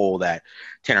 That's a hole that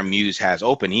Tanner Muse has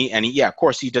open. Of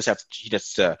course, he does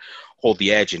to hold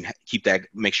the edge and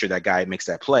make sure that guy makes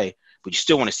that play. But you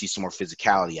still want to see some more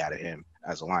physicality out of him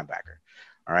as a linebacker,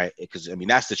 all right? Because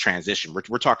that's the transition.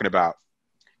 We're talking about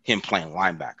him playing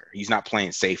linebacker. He's not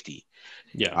playing safety.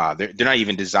 Yeah. They're not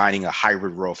even designing a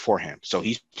hybrid role for him. So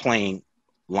he's playing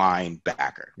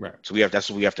linebacker. Right. So that's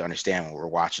what we have to understand when we're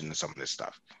watching some of this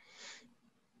stuff.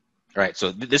 All right.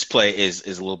 So this play is a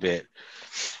little bit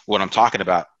what I'm talking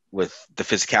about with the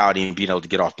physicality and being able to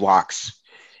get off blocks.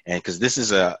 And because this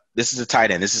is a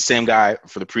tight end. This is the same guy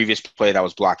for the previous play that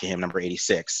was blocking him, number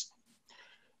 86.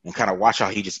 And kind of watch how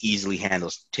he just easily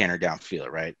handles Tanner downfield,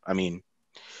 right?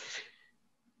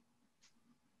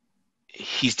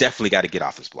 He's definitely got to get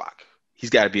off his block. He's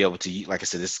got to be able to, like I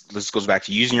said, this goes back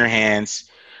to using your hands,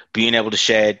 being able to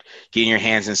shed, getting your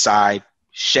hands inside,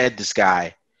 shed this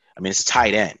guy. It's a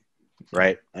tight end,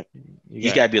 right?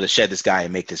 He's got to be able to shed this guy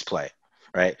and make this play,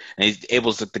 right? And he's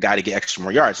able to the guy to get extra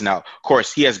more yards. Now, of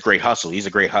course, he has great hustle. He's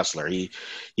a great hustler. He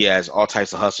has all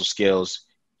types of hustle skills.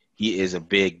 He is a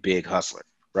big, big hustler,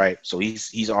 right? So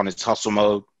he's on his hustle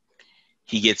mode.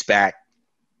 He gets back,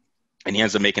 and he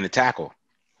ends up making the tackle.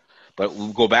 But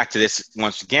we'll go back to this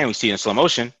once again. We see it in slow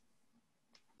motion,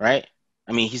 right?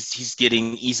 He's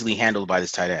getting easily handled by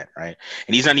this tight end, right?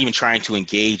 And he's not even trying to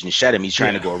engage and shed him. He's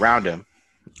trying to go around him.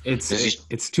 It's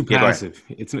too passive.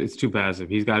 It's too passive.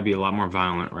 He's got to be a lot more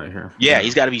violent right here. Yeah,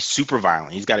 he's got to be super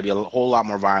violent. He's got to be a whole lot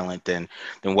more violent than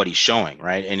what he's showing,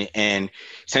 right? And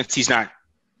since he's not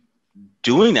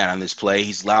doing that on this play,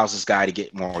 he allows this guy to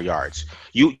get more yards.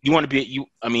 You want to be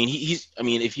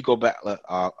if you go back,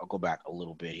 I'll go back a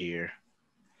little bit here.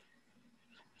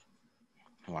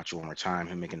 Watch it one more time.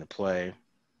 Him making the play,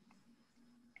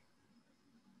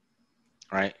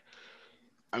 right?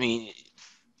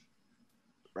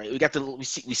 right? We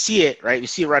see it, right? We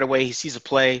see it right away. He sees a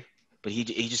play, but he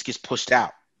just gets pushed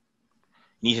out.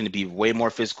 Needs him to be way more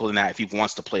physical than that if he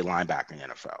wants to play linebacker in the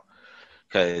NFL.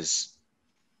 Because,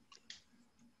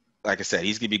 like I said,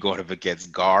 he's going to be going up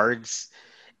against guards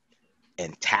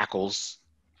and tackles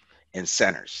and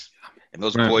centers. And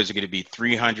those boys are going to be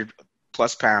 300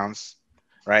 plus pounds,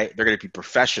 right? They're going to be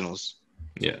professionals.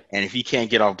 Yeah. And if he can't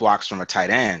get off blocks from a tight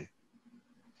end,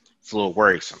 it's a little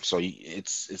worrisome. So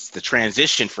it's the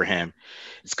transition for him.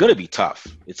 It's going to be tough.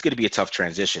 It's going to be a tough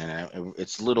transition. And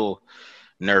it's a little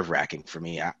nerve-wracking for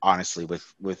me, honestly,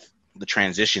 with the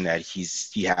transition that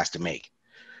he has to make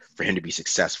for him to be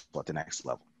successful at the next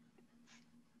level.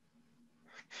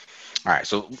 All right,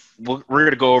 so we're going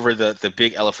to go over the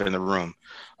big elephant in the room,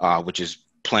 which is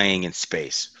playing in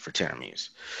space for Tanner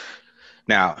Muse.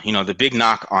 Now, the big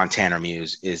knock on Tanner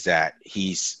Muse is that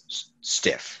he's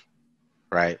stiff,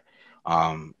 right?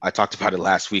 I talked about it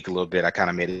last week a little bit. I kind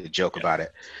of made a joke about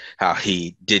it, how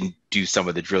he didn't do some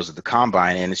of the drills at the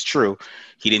combine, and it's true.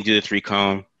 He didn't do the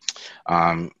 3-cone.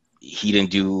 He didn't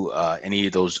do any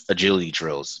of those agility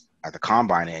drills at the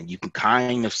combine, and you can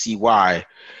kind of see why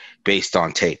based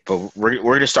on tape. But we're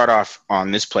going to start off on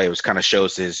this play, which kind of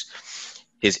shows his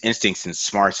instincts and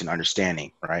smarts and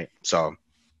understanding, right? So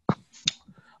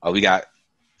we got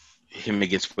him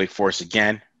against Wake Forest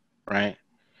again, right?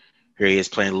 Here he is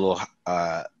playing a little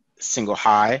single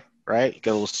high, right?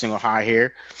 Got a little single high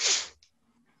here.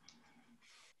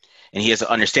 And he has an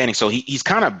understanding. So he's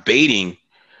kind of baiting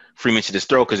Freeman to this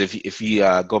throw, because if you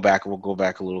go back, we'll go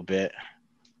back a little bit.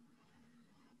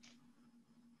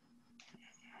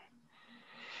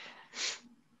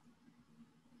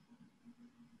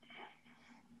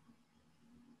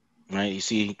 Right, you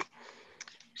see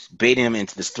baiting him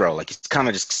into this throw. Like, he's kind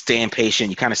of just staying patient.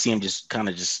 You kind of see him just kind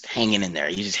of just hanging in there.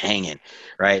 He's just hanging,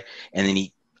 right? And then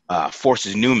he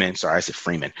forces Newman. Sorry, I said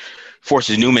Freeman.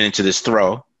 Forces Newman into this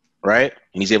throw, right?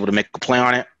 And he's able to make a play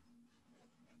on it.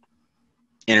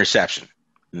 Interception.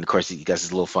 And, of course, he got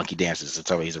his little funky dances. That's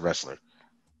how he's a wrestler.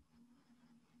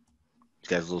 He's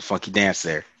got his little funky dance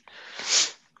there.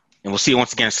 And we'll see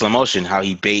once again in slow motion how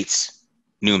he baits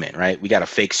Newman, right? We got a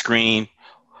fake screen.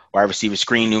 Wide receiver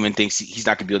screen. Newman thinks he's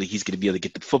going to be able to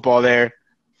get the football there.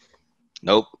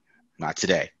 Nope, not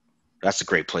today. That's a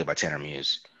great play by Tanner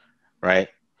Muse, right?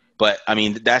 But I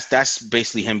mean, that's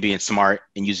basically him being smart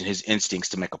and using his instincts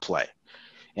to make a play.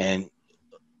 And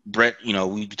Brett,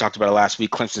 we talked about it last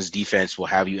week. Clemson's defense will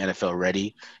have you NFL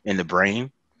ready in the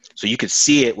brain, so you could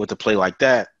see it with a play like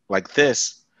that, like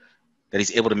this, that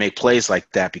he's able to make plays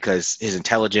like that because his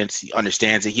intelligence, he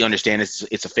understands it. He understands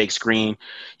it's a fake screen.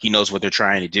 He knows what they're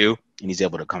trying to do, and he's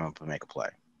able to come up and make a play.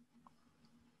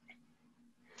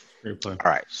 Great play.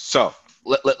 All right, so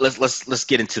let's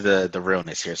get into the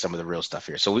realness here, some of the real stuff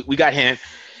here. So we got him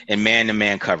in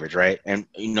man-to-man coverage, right? And,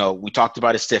 we talked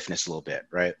about his stiffness a little bit,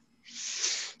 right?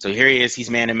 So here he is. He's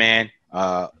man-to-man.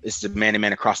 This is a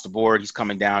man-to-man across the board. He's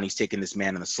coming down. He's taking this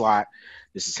man in the slot.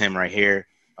 This is him right here.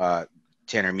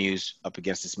 Tanner Muse up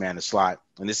against this man in the slot,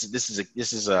 and this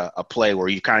is a play where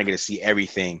you kind of get to see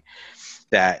everything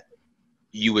that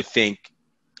you would think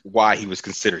why he was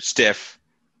considered stiff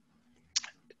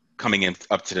coming in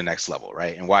up to the next level,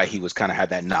 right? And why he was kind of had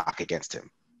that knock against him.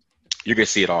 You're gonna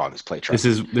see it all in this play. This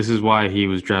is why he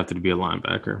was drafted to be a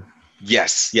linebacker.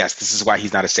 Yes. This is why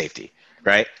he's not a safety,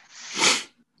 right?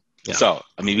 Yeah. So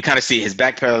I mean, we kind of see his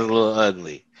back pedal is a little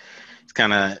ugly.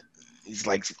 He's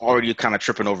like already kind of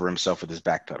tripping over himself with his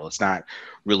back pedal. It's not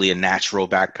really a natural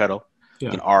back pedal. Yeah.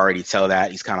 You can already tell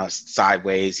that he's kind of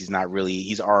sideways.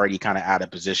 He's already kind of out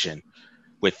of position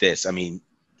with this. I mean,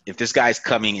 if this guy's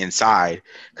coming inside,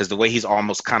 because the way he's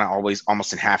almost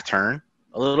in half turn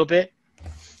a little bit,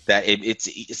 that it's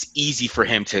easy for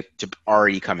him to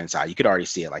already come inside. You could already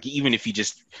see it. Like, even if he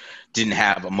just didn't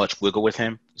have much wiggle with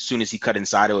him, as soon as he cut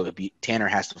inside, Tanner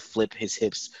has to flip his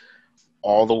hips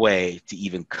all the way to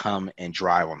even come and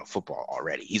drive on the football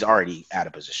already. He's already out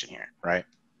of position here, right?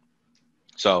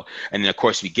 So, and then of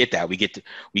course we get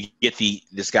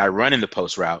this guy running the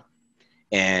post route,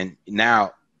 and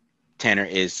now Tanner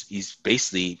he's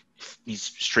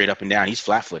straight up and down. He's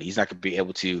flat-footed. He's not going to be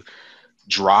able to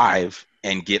drive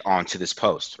and get onto this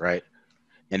post, right?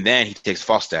 And then he takes a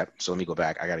false step. So let me go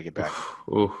back. I got to get back.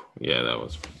 Oh, yeah, that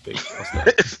was a big false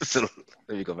step. So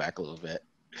let me go back a little bit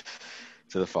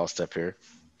to the false step here.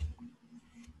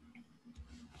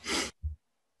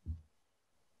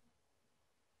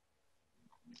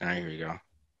 All right, here we go.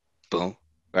 Boom.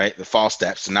 Right? The false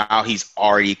step. So now he's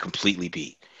already completely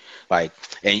beat. Like,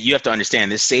 and you have to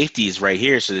understand, this safety is right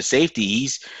here. So the safety,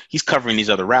 he's covering these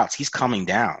other routes. He's coming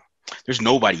down. There's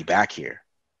nobody back here.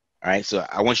 All right, so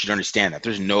I want you to understand that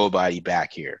there's nobody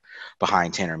back here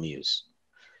behind Tanner Muse.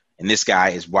 And this guy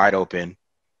is wide open,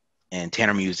 and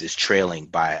Tanner Muse is trailing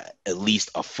by at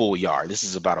least a full yard. This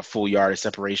is about a full yard of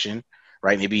separation,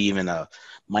 right? Maybe even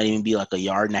might even be like a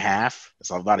yard and a half.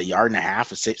 It's about a yard and a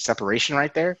half of separation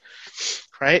right there,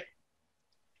 right?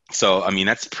 So, I mean,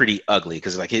 that's pretty ugly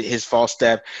because like his false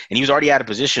step, and he was already out of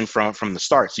position from the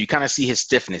start. So you kind of see his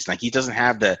stiffness. Like he doesn't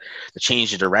have the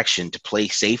change of direction to play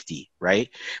safety, right?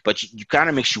 But you kind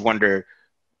of makes you wonder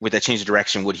with that change of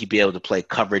direction, would he be able to play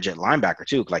coverage at linebacker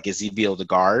too? Like, is he be able to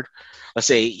guard? Let's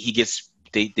say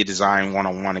they design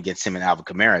one-on-one against him and Alvin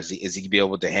Kamara. Is he be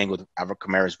able to hang with Alvin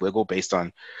Kamara's wiggle based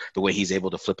on the way he's able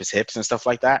to flip his hips and stuff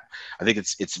like that? I think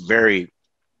it's very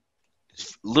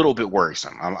little bit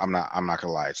worrisome. I'm not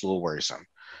gonna lie, it's a little worrisome.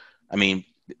 I mean,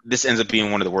 this ends up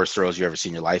being one of the worst throws you ever see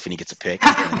in your life, and he gets a pick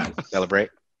and then celebrate.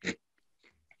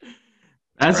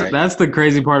 That's the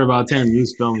crazy part about Tanner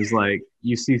Muse film is like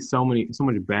you see so much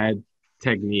bad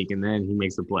technique, and then he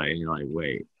makes a play, and you're like,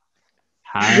 wait,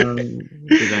 how did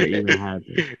that even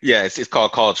happen? Yeah, it's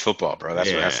called college football, bro.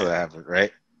 That's what happened,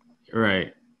 right?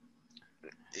 Right.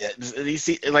 Yeah, you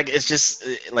see, like it's just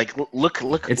like look.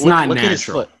 It's not look natural. At his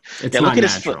foot. It's not at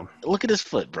natural. His foot. Look at his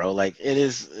foot, bro. Like it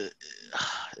is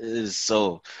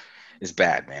so. It's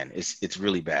bad, man. It's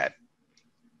really bad.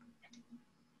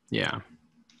 Yeah.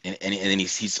 And then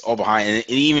he's all behind, and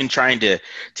even trying to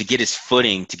get his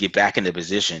footing to get back into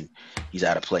position, he's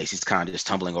out of place. He's kind of just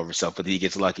tumbling over himself, but then he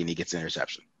gets lucky and he gets an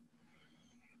interception.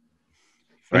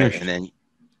 Right, and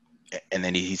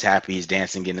then he's happy. He's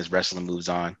dancing, getting his wrestling moves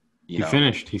on. He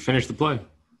finished the play.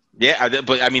 Yeah,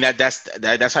 but I mean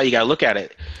that's how you gotta look at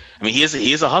it. I mean, he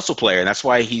is a hustle player, and that's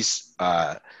why he's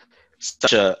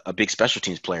such a big special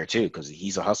teams player too, because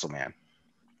he's a hustle man.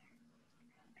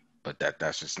 But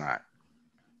that's just not.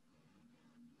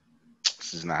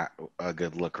 This is not a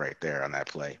good look right there on that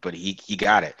play. But he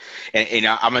got it, and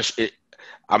I'm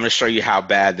gonna show you how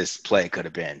bad this play could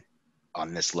have been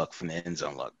on this look from the end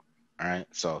zone look. All right,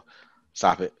 so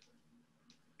stop it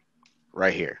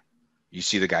right here. You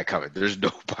see the guy covered. There's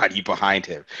nobody behind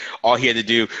him. All he had to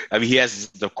do, I mean,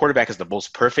 the quarterback has the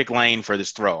most perfect lane for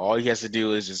this throw. All he has to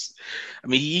do is just, I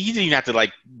mean, he didn't even have to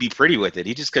like be pretty with it.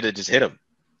 He just could have just hit him.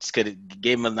 Just could have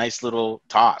gave him a nice little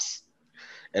toss,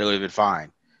 and it would have been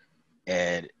fine.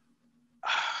 And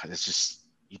it's just,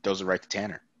 he throws it right to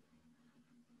Tanner.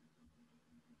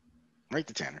 Right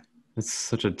to Tanner. It's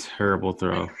such a terrible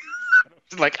throw.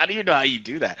 Like, I don't even know how you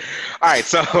do that. All right,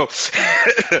 so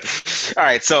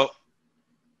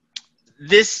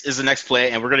this is the next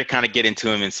play, and we're going to kind of get into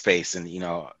him in space. And,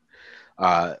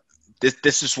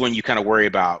 this is when you kind of worry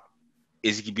about,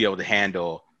 is he going to be able to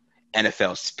handle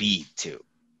NFL speed too,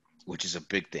 which is a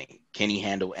big thing. Can he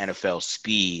handle NFL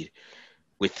speed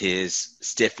with his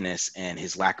stiffness and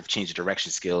his lack of change of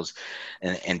direction skills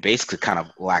and basically kind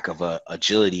of lack of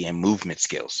agility and movement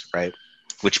skills, right?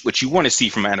 Which you want to see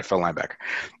from an NFL linebacker.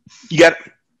 You got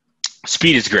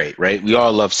speed is great, right? We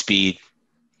all love speed.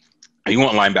 You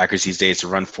want linebackers these days to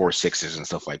run 4.6s and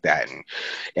stuff like that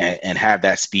and have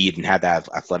that speed and have that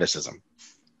athleticism.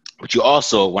 But you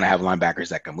also want to have linebackers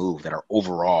that can move, that are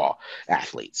overall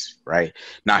athletes, right?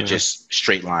 Not just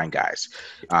straight line guys.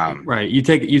 Right. You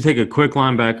take a quick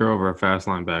linebacker over a fast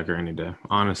linebacker any day,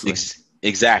 honestly.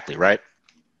 Exactly, right?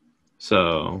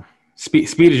 So speed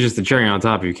is just the cherry on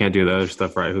top. If you can't do the other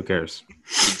stuff right, who cares?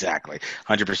 Exactly,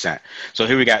 100%. So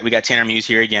here we got Tanner Muse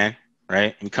here again,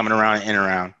 right? And coming around and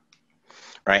around,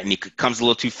 right? And he comes a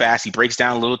little too fast. He breaks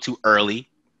down a little too early,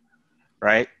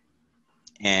 right?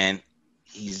 And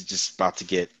he's just about to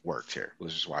get worked here.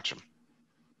 Let's just watch him.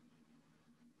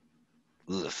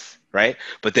 Ugh, right?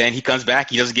 But then he comes back.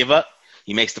 He doesn't give up.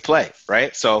 He makes the play,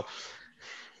 right? So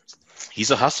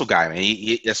he's a hustle guy,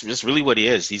 man. That's really what he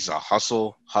is. He's a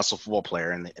hustle football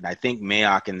player. And I think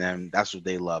Mayock and them, that's what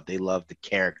they love. They love the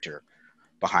character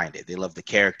behind it. They love the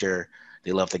character.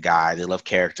 They love the guy. They love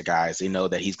character guys. They know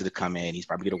that he's going to come in. He's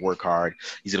probably going to work hard.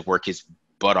 He's going to work his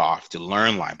butt off to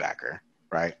learn linebacker,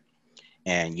 right?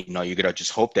 And, you're going to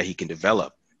just hope that he can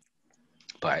develop.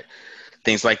 But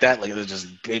things like that, like there's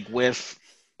just big whiff.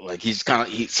 Like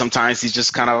sometimes he's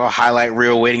just kind of a highlight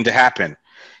reel waiting to happen.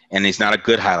 And he's not a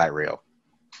good highlight reel.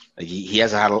 Like he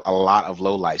has had a lot of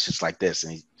low lights just like this.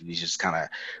 And he's just kind of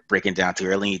breaking down too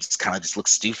early. He just kind of just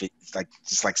looks stupid. It's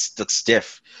like looks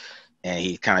stiff. And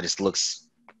he kind of just looks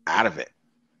out of it.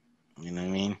 You know what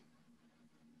I mean?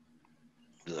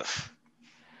 Ugh.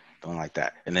 Don't like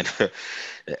that. And then,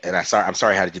 and I'm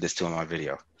sorry I had to do this to him on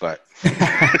video, but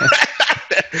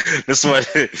this one,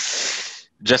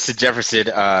 Justin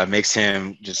Jefferson makes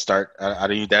him just start. I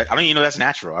don't even know that's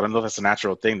natural. I don't know if that's a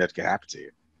natural thing that can happen to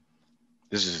you.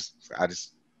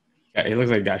 Yeah, he looks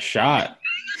like he got shot.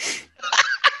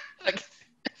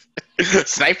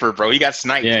 Sniper, bro. He got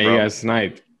sniped, Yeah, bro. he got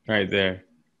sniped right there.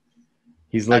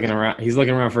 He's looking around. He's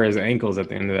looking around for his ankles at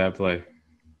the end of that play.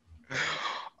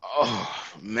 Oh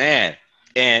man,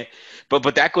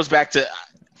 but that goes back to.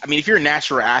 I mean, if you're a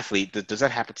natural athlete, does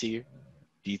that happen to you?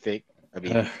 Do you think? I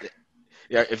mean,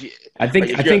 yeah. If you, I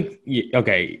think.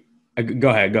 Okay, go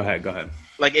ahead.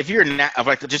 Like if you're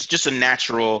like just a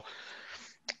natural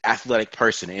athletic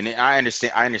person, and I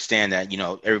understand that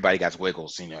everybody got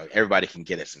wiggles. Everybody can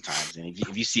get it sometimes, and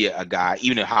if you see a guy,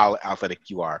 even how athletic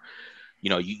you are,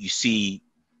 you see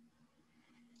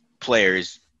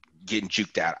players getting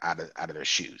juked out of their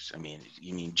shoes. I mean,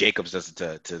 Jacobs does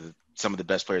it to some of the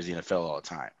best players in the NFL all the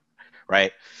time,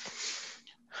 right?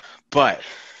 But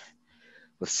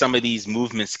with some of these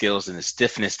movement skills and the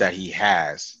stiffness that he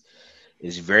has,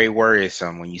 is very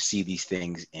worrisome when you see these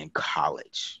things in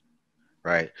college.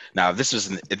 Right now, if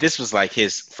this was like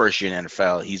his first year in the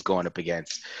NFL, he's going up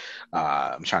against.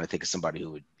 I'm trying to think of somebody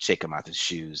who would shake him out his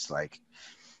shoes, like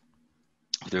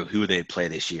who they play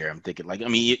this year. I'm thinking, like, I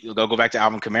mean, they'll go back to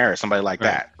Alvin Kamara, somebody like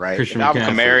that, right? If Alvin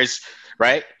Kamara's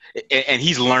right, and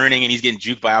he's learning and he's getting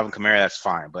juked by Alvin Kamara, that's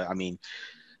fine. But I mean,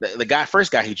 the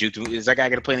first guy he juked, is that guy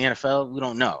going to play in the NFL? We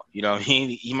don't know.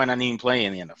 He might not even play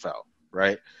in the NFL,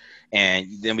 right?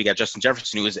 And then we got Justin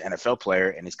Jefferson, who is an NFL player,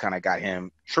 and it's kind of got him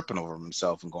tripping over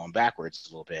himself and going backwards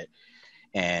a little bit.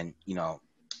 And,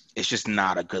 it's just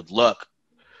not a good look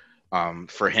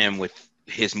for him with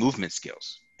his movement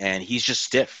skills. And he's just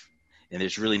stiff. And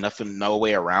there's really no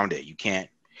way around it. You can't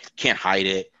hide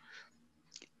it.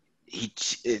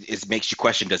 It makes you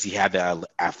question, does he have the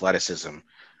athleticism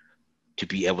to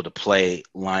be able to play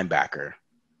linebacker?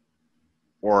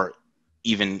 Or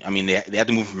even, I mean, they had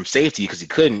to move him from safety because he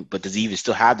couldn't, but does he even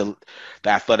still have the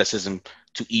athleticism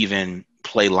to even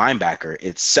play linebacker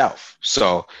itself?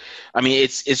 So, I mean,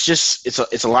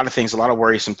 it's a lot of things, a lot of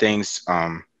worrisome things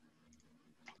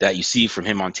that you see from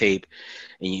him on tape,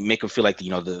 and you make him feel like,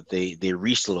 they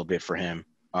reached a little bit for him.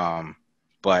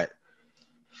 But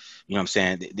you know what I'm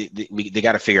saying? They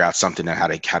got to figure out something on how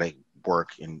to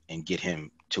work and get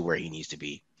him to where he needs to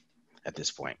be at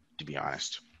this point, to be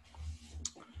honest.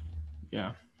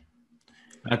 Yeah,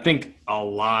 I think a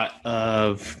lot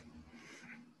of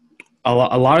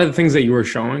the things that you were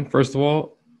showing. First of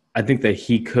all, I think that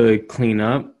he could clean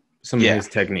up some of his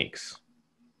techniques,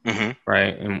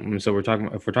 right? And so if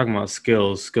we're talking about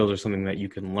skills are something that you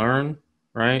can learn,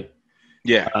 right?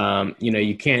 Yeah.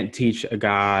 You can't teach a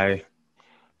guy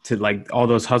to, like, all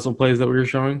those hustle plays that we were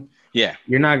showing. Yeah,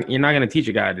 you're not going to teach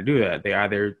a guy to do that. They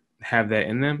either have that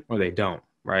in them or they don't,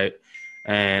 right?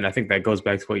 And I think that goes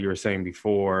back to what you were saying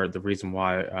before. The reason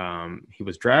why he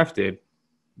was drafted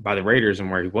by the Raiders and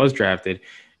where he was drafted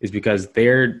is because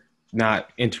they're not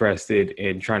interested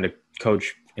in trying to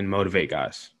coach and motivate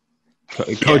guys.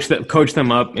 Coach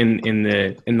them up in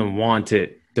the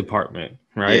wanted department,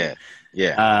 right?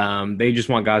 Yeah. They just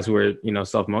want guys who are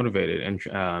self-motivated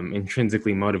and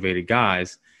intrinsically motivated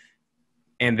guys.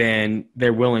 And then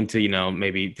they're willing to,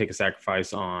 maybe take a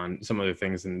sacrifice on some other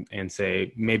things and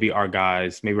say, maybe our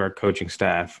coaching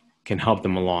staff can help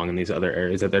them along in these other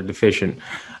areas that they're deficient.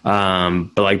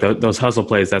 But like those hustle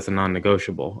plays, that's a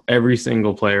non-negotiable. Every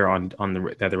single player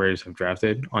that the Raiders have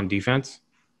drafted on defense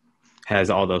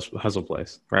has all those hustle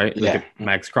plays, right? Yeah. Look at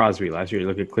Max Crosby last year.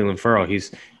 Look at Cleveland Ferrell.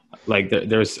 He's like,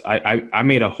 I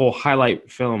made a whole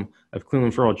highlight film of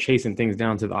Cleveland Ferrell chasing things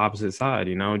down to the opposite side.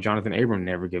 Jonathan Abram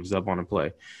never gives up on a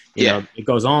play. It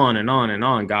goes on and on and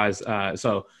on, guys.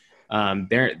 So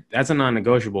that's a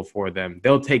non-negotiable for them.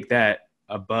 They'll take that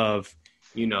above,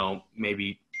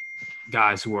 maybe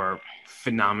guys who are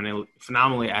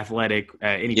phenomenally athletic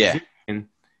at any position,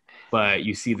 but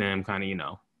you see them kind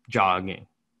of, jogging.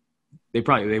 They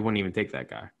wouldn't even take that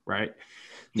guy, right?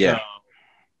 Yeah.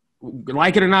 So,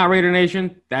 like it or not, Raider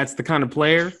Nation, that's the kind of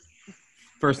player.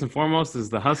 First and foremost is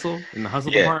the hustle in the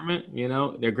hustle department.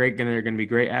 They're great. They're going to be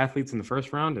great athletes in the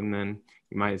first round, and then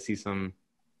you might see some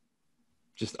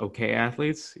just okay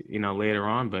athletes, later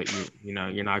on. But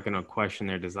you're not going to question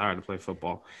their desire to play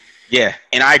football. Yeah,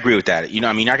 and I agree with that. You're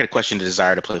not going to question the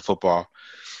desire to play football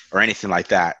or anything like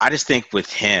that. I just think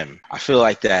with him, I feel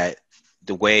like that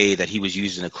the way that he was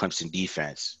used in the Clemson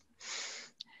defense,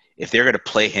 if they're going to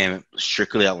play him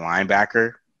strictly at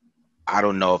linebacker, I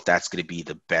don't know if that's going to be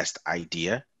the best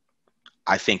idea.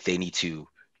 I think they need to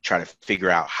try to figure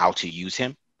out how to use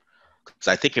him. Because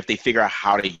I think if they figure out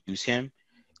how to use him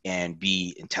and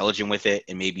be intelligent with it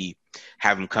and maybe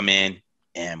have him come in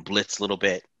and blitz a little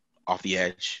bit off the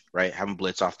edge, right? Have him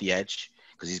blitz off the edge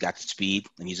because he's got the speed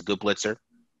and he's a good blitzer,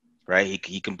 right?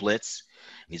 He can blitz.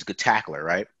 He's a good tackler,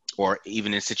 right? Or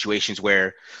even in situations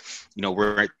where,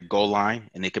 we're at the goal line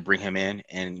and they could bring him in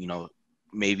and,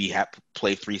 maybe have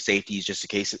play 3 safeties just in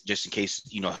case,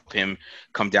 help him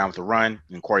come down with a run.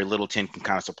 And Corey Littleton can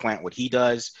kind of supplant what he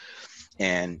does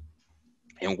and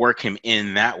work him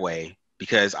in that way.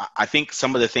 Because I think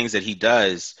some of the things that he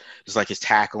does is like his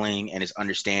tackling and his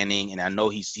understanding. And I know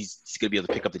he's going to be able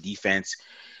to pick up the defense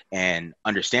and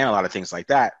understand a lot of things like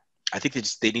that. I think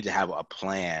they need to have a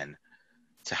plan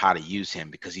to how to use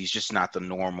him, because he's just not the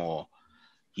normal.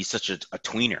 He's such a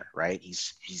tweener, right?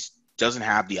 He's doesn't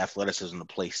have the athleticism to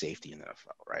play safety in the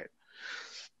NFL, right?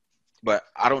 But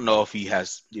I don't know if he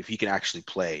can actually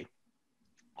play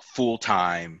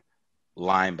full-time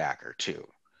linebacker too.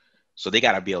 So they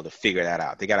got to be able to figure that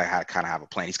out. They got to kind of have a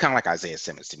plan. He's kind of like Isaiah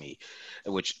Simmons to me,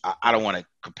 which I don't want to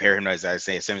compare him to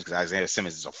Isaiah Simmons, because Isaiah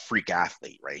Simmons is a freak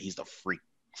athlete, right? He's the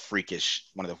freakish,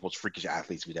 one of the most freakish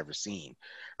athletes we've ever seen,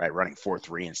 right? Running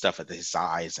 4.3 and stuff at his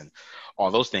size and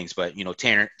all those things. But,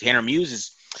 Tanner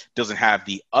Muse doesn't have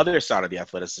the other side of the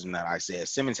athleticism that Isaiah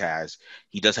Simmons has.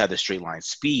 He does have the straight line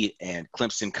speed, and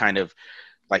Clemson kind of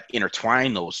like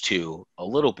intertwined those two a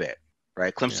little bit,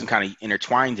 right? Clemson kind of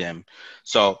intertwined him.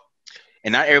 So,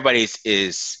 and not everybody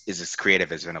is as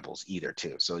creative as Venables either,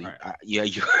 too. So, right.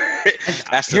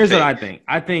 That's here's what I think.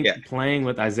 I think playing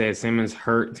with Isaiah Simmons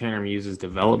hurt Tanner Muse's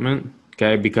development,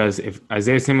 okay? Because if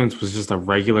Isaiah Simmons was just a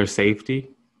regular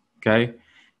safety, okay,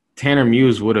 Tanner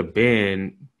Muse would have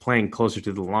been playing closer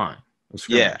to the line of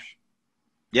scrimmage.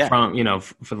 Yeah. From,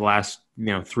 for the last,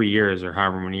 3 years or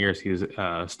however many years he was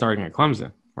starting at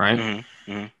Clemson, right?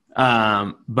 Mm-hmm.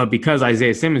 Mm-hmm. But because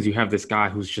Isaiah Simmons, you have this guy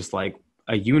who's just like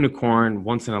a unicorn,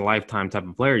 once in a lifetime type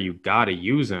of player. You got to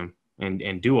use him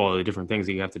and do all the different things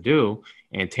that you have to do.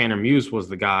 And Tanner Muse was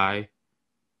the guy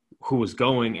who was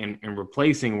going and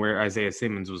replacing where Isaiah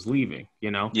Simmons was leaving,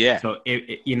 Yeah. So,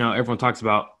 everyone talks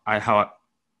about how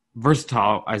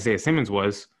versatile Isaiah Simmons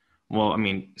was. Well, I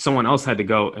mean, someone else had to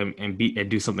go and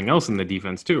do something else in the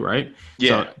defense too, right?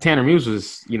 Yeah. So Tanner Muse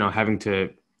was, having to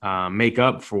make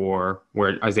up for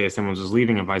where Isaiah Simmons was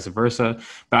leaving and vice versa.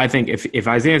 But I think if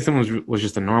Isaiah Simmons was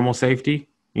just a normal safety,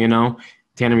 Tanner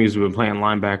Muse would have been playing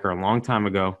linebacker a long time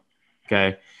ago.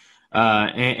 Okay.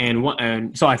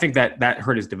 And so I think that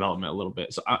hurt his development a little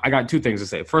bit. So I got 2 things to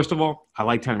say. First of all, I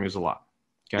like Tanner Muse a lot.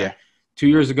 Okay. Yeah. 2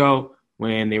 years ago,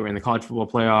 when they were in the college football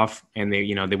playoff and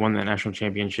they won that national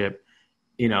championship,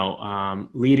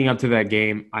 leading up to that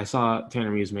game, I saw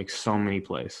Tanner Muse make so many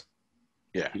plays.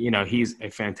 Yeah. He's a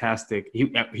fantastic,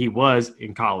 he was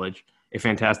in college, a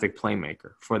fantastic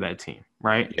playmaker for that team.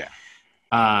 Right. Yeah.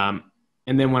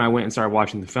 And then when I went and started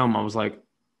watching the film, I was like,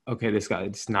 okay, this guy,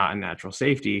 it's not a natural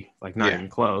safety, like not even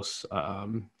close.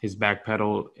 His back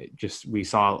pedal, we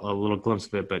saw a little glimpse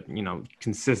of it, but,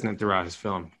 consistent throughout his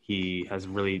film, he has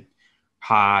really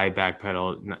high back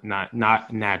pedal,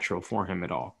 not natural for him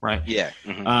at all, right? Yeah.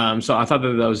 Mm-hmm. So I thought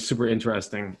that was super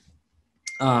interesting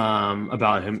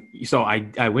about him. So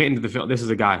I went into the film. This is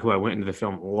a guy who I went into the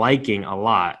film liking a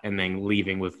lot and then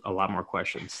leaving with a lot more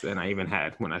questions than I even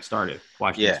had when I started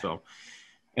watching this film.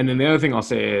 And then the other thing I'll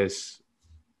say is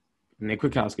Nick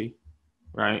Kwiatkowski,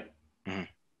 right? Mm-hmm.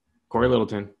 Corey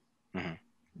Littleton, mm-hmm.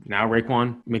 Now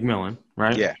Raekwon McMillan,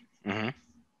 right? Yeah. Mm-hmm.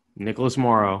 Nicholas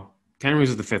Morrow. Tanner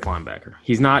Muse is the 5th linebacker.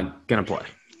 He's not going to play.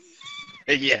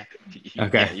 Yeah.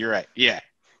 Okay. Yeah, you're right. Yeah.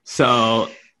 So,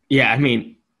 I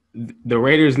mean, the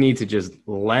Raiders need to just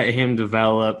let him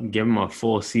develop, give him a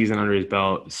full season under his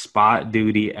belt, spot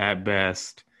duty at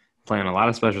best, playing a lot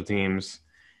of special teams.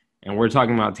 And we're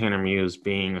talking about Tanner Muse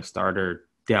being a starter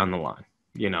down the line.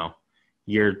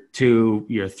 Year 2,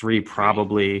 year 3,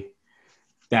 probably.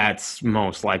 That's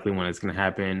most likely when it's going to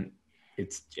happen.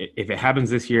 If it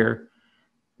happens this year,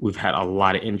 we've had a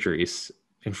lot of injuries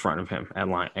in front of him at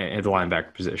the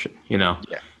linebacker position, Yeah.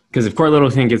 Because if Corey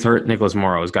Littleton gets hurt, Nicholas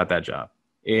Morrow has got that job.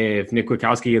 If Nick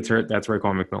Kwiatkowski gets hurt, that's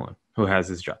Raekwon McMillan who has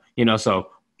his job. So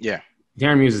yeah,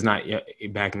 Tanner Muse is not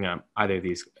backing up either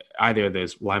of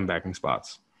those linebacking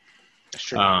spots. That's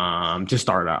true. To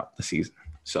start out the season.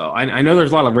 So I know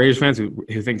there's a lot of Raiders fans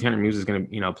who think Tanner Muse is going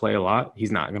to play a lot.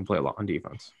 He's not going to play a lot on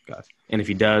defense, guys. And if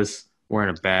he does, we're in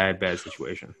a bad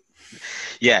situation.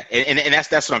 Yeah, and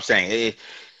that's what I'm saying.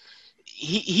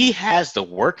 He has the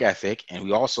work ethic, and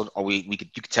you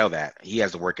could tell that he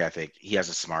has the work ethic. He has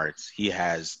the smarts. He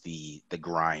has the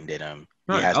grind in him.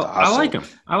 Right. He has the hustle. I like him.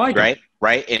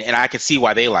 Right. And I can see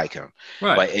why they like him.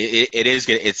 Right. But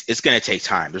it's going to take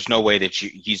time. There's no way that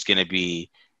he's going to be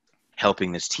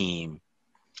helping this team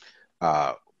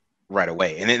right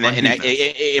away. And then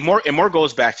it more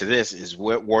goes back to this is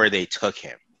where they took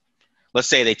him. Let's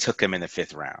say they took him in the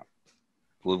 5th round.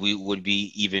 would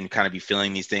we even kind of be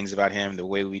feeling these things about him the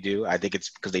way we do? I think it's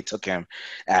because they took him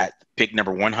at pick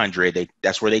number 100.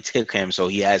 That's where they took him, so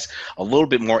he has a little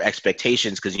bit more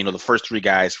expectations because the first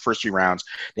three rounds,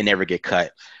 they never get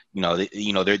cut.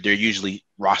 They're usually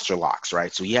roster locks,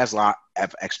 right? So he has a lot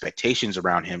of expectations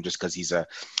around him just because he's a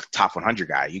top 100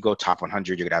 guy. You go top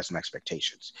 100, you're gonna have some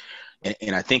expectations,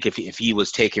 and I think if he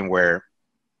was taken where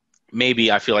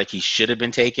maybe I feel like he should have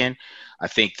been taken, I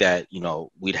think that,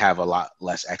 we'd have a lot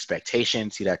less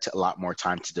expectations. He'd have a lot more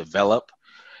time to develop,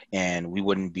 and we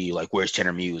wouldn't be like, where's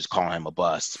Tanner Muse, calling him a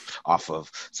bust off of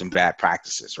some bad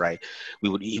practices, right?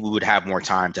 We would have more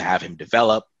time to have him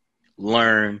develop,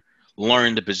 learn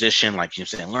the position, like you're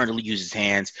saying, learn to use his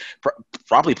hands,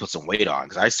 probably put some weight on,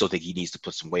 because I still think he needs to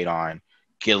put some weight on,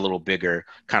 get a little bigger,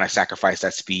 kind of sacrifice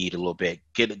that speed a little bit,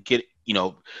 get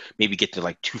maybe get to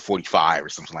like 245 or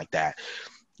something like that.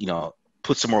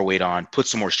 Put some more weight on, put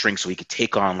some more strength so he could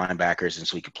take on linebackers and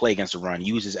so he could play against the run,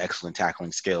 use his excellent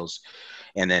tackling skills.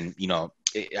 And then,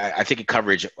 I think in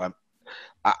coverage,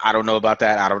 I don't know about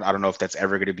that. I don't know if that's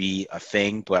ever going to be a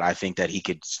thing, but I think that he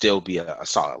could still be a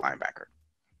solid linebacker.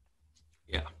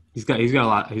 Yeah, he's got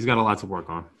a lot to work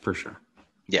on for sure.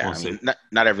 Yeah,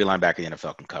 not every linebacker in the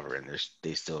NFL can cover, and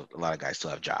a lot of guys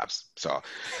still have jobs, so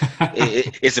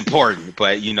it's important.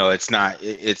 But it's not.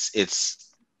 It's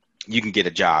you can get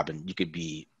a job and you could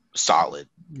be solid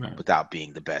without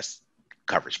being the best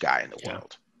coverage guy in the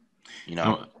world.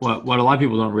 What a lot of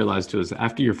people don't realize too is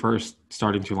after your first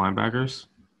starting two linebackers,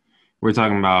 we're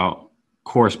talking about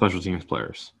core special teams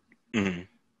players,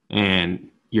 and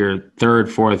your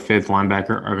third, fourth, fifth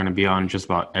linebacker are going to be on just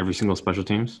about every single special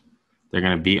teams. They're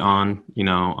going to be on,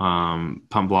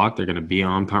 punt block. They're going to be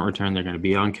on punt return. They're going to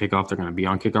be on kickoff. They're going to be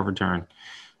on kickoff return.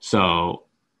 So,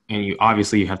 and you have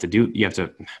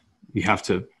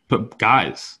to put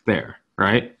guys there,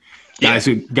 right? Yeah.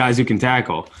 Guys who can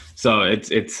tackle. So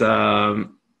it's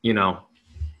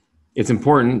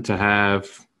important to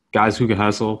have guys who can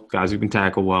hustle, guys who can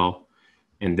tackle well,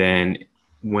 and then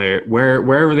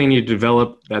wherever they need to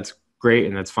develop, that's great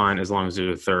and that's fine as long as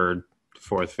they're the third,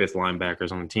 fourth, fifth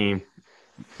linebackers on the team.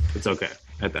 It's okay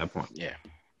at that point.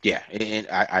 Yeah, and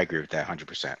I agree with that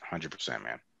 100%,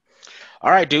 man.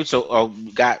 All right, dude. So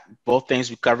we got both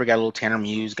things we covered. Got a little Tanner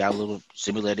Muse, got a little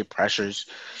simulated pressures.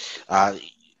 Let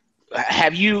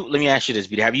me ask you this,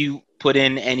 Peter. Have you put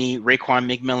in any Raekwon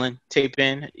McMillan tape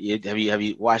in? Have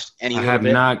you watched any? I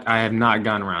have not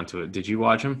gotten around to it. Did you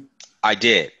watch him? I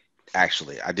did,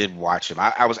 actually. I did watch him.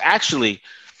 I was actually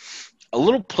a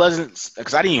little pleasant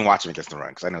because I didn't even watch him against the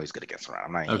run because I know he's good against the run.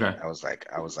 I'm not. Okay. I was like,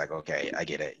 okay, I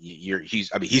get it. He's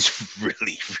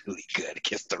really, really good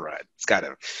against the run. It's kind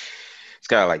of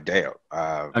like Dale.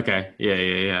 Okay.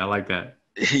 Yeah. I like that.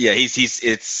 Yeah, he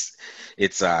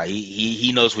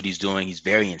knows what he's doing. He's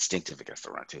very instinctive against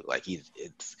the run too. Like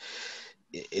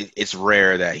it's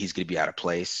rare that he's going to be out of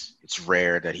place. It's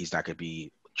rare that he's not going to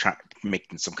be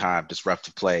making some kind of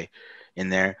disruptive play in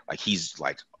there. Like he's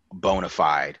like bona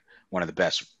fide one of the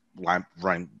best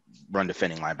run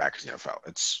defending linebackers in the NFL.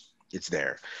 It's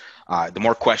there. The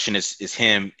more question is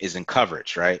in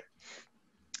coverage, right?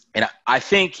 And I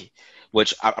think,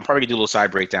 which I'm probably gonna do a little side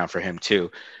breakdown for him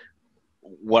too.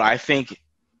 What I think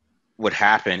would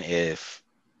happen if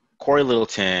Corey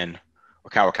Littleton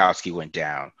or Kawakowski went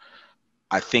down,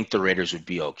 I think the Raiders would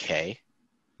be okay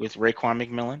with Raekwon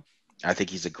McMillan. I think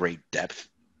he's a great depth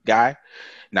guy.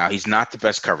 Now he's not the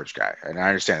best coverage guy, and I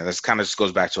understand this kind of just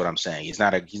goes back to what I'm saying. He's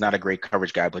not a great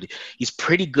coverage guy, but he's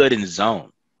pretty good in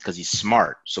zone because he's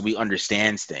smart, so he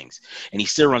understands things, and he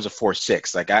still runs a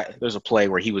 4.6. Like there's a play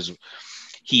where he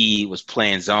was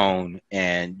playing zone,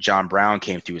 and John Brown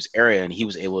came through his area, and he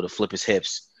was able to flip his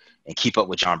hips and keep up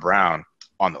with John Brown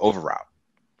on the over route.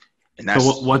 And that's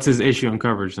so. What's his issue in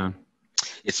coverage then?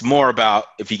 It's more about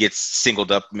if he gets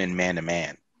singled up in man to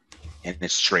man, and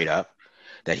it's straight up.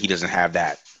 That he doesn't have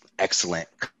that excellent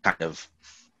kind of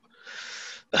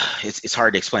it's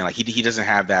hard to explain. Like he doesn't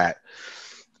have that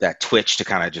twitch to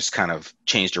kind of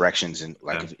change directions, and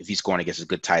like if he's going against a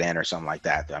good tight end or something like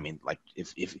that. I mean, like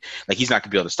if like he's not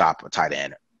gonna be able to stop a tight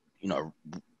end,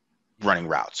 running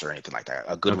routes or anything like that.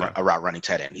 A route running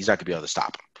tight end, he's not gonna be able to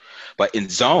stop him. But in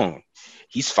zone,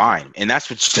 he's fine, and that's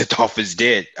what the Dolphins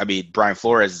did. I mean, Brian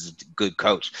Flores is a good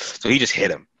coach, so he just hit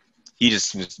him. He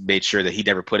just made sure that he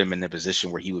never put him in the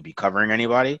position where he would be covering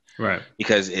anybody. Right.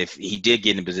 Because if he did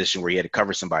get in a position where he had to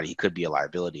cover somebody, he could be a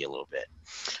liability a little bit.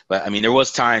 But, I mean, there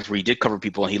was times where he did cover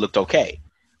people and he looked okay,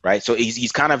 right? So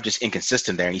he's kind of just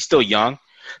inconsistent there, and he's still young.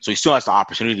 So he still has the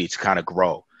opportunity to kind of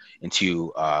grow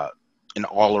into an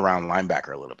all-around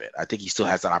linebacker a little bit. I think he still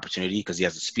has that opportunity because he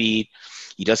has the speed.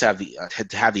 He does have the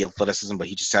athleticism, but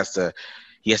he just has to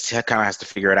he kind of has to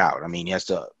figure it out. I mean, he has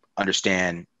to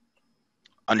understand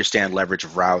leverage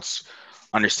of routes,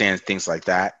 understand things like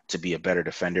that to be a better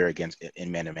defender against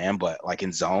in man-to-man. But like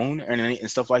in zone and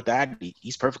stuff like that,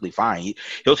 he's perfectly fine.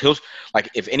 He'll like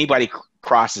if anybody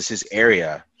crosses his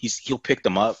area, he'll pick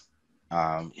them up.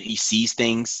 He sees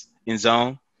things in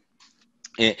zone.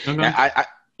 And I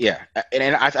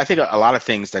think a lot of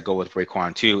things that go with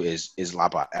Raekwon too is a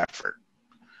lot about effort.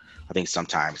 I think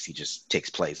sometimes he just takes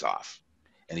plays off,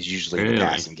 and it's usually the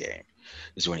passing game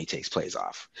is when he takes plays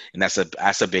off, and that's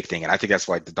a big thing. And I think that's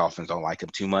why the Dolphins don't like him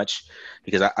too much,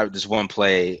 because there's one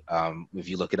play, if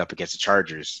you look it up against the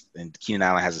Chargers, and Keenan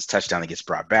Allen has his touchdown that gets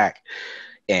brought back,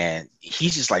 and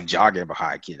he's just like jogging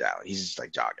behind Keenan Allen. He's just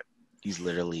like jogging. He's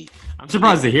literally. I'm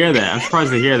surprised to hear that. I'm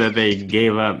surprised to hear that they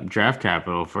gave up draft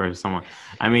capital for someone.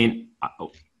 I mean,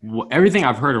 everything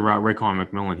I've heard about Raekwon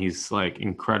McMillan, he's like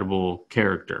incredible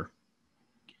character.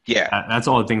 Yeah, that's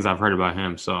all the things I've heard about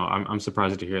him. So I'm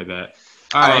surprised to hear that.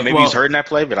 All right, maybe he's heard in that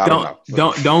play, but I don't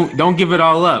know. Don't give it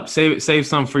all up. Save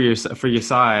some for your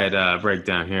side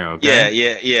breakdown here.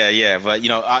 Okay. Yeah. But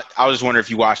I was wondering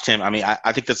if you watched him. I mean,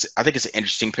 I think it's an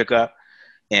interesting pickup,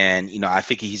 and I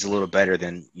think he's a little better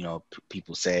than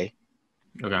people say.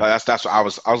 Okay. But that's what I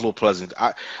was a little pleasant.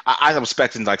 I was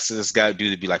expecting like this guy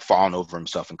dude to be like falling over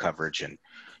himself in coverage, and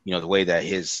the way that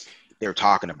they were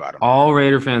talking about him. All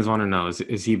Raider fans want to know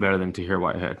is he better than Tahir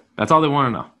Whitehead? That's all they want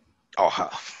to know. Oh,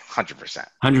 100%.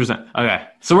 100%. Okay,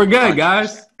 so we're good, 100%.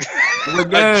 Guys. We're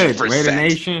good. 100%. Raider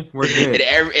Nation, we're good.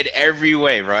 In every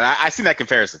way, bro. I seen that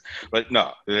comparison, but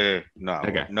no,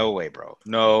 okay. No way, bro.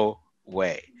 No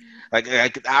way. Like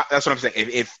that's what I'm saying.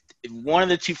 If one of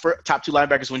the top two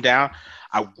linebackers went down,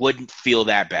 I wouldn't feel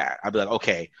that bad. I'd be like,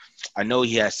 okay, I know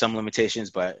he has some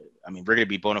limitations, but I mean, we're going to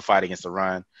be bona fide against the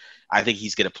run. I think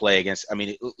he's going to play against. I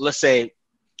mean, let's say,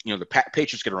 the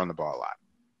Patriots going to run the ball a lot,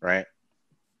 right?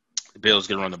 The Bills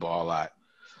going to run the ball a lot.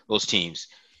 Those teams,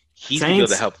 he's going to be able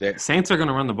to help there. Saints are going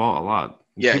to run the ball a lot.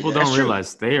 Yeah, people don't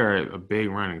realize they are a big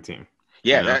running team.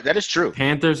 Yeah, that is true.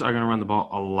 Panthers are going to run the ball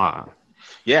a lot.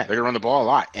 Yeah, they're going to run the ball a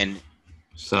lot, and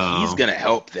so he's going to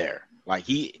help there. Like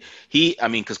I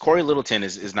mean, because Corey Littleton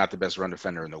is not the best run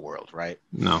defender in the world, right?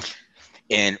 No.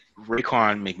 And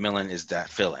Raekwon McMillan is that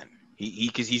fill-in.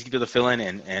 He's going to be the fill-in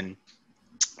and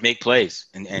make plays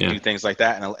and do things like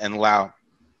that and allow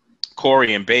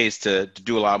Corey and base to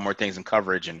do a lot more things in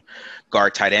coverage and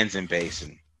guard tight ends in base.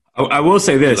 And I will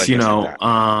say this,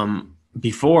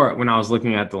 before when I was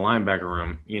looking at the linebacker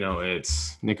room,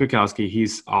 it's Nick Kwiatkowski.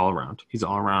 He's all around. He's an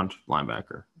all-around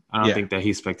linebacker. I don't think that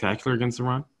he's spectacular against the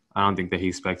run. I don't think that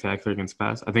he's spectacular against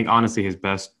pass. I think, honestly, his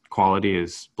best quality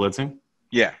is blitzing.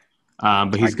 Yeah.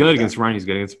 But he's good against run. He's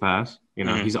good against pass.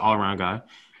 He's an all-around guy.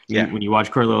 Yeah. When you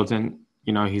watch Corey Littleton,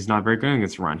 he's not very good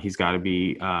against run. He's got to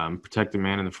be protect the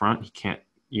man in the front. He can't,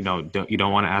 you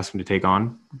don't want to ask him to take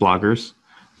on blockers.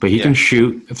 But he can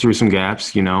shoot through some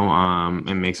gaps,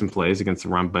 and make some plays against the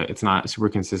run. But it's not super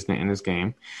consistent in this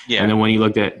game. Yeah. And then when you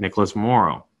looked at Nicholas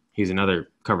Morrow, he's another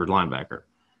covered linebacker.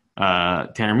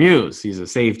 Tanner Muse, he's a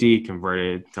safety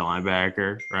converted to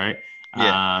linebacker, right?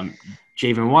 Yeah.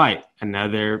 Javen White,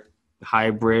 another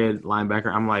hybrid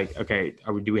linebacker. I'm like, okay,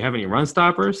 do we have any run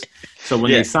stoppers? So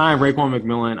when they signed Raekwon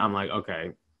McMillan, I'm like,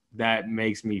 okay, that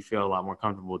makes me feel a lot more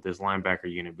comfortable with this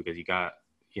linebacker unit because you got,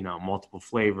 multiple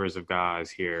flavors of guys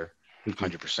here.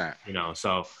 100%.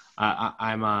 So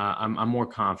I'm more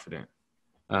confident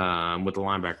with the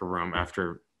linebacker room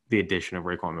after the addition of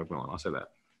Raekwon McMillan. I'll say that.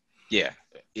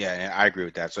 Yeah, I agree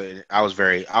with that. So I was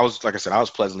like I said, I was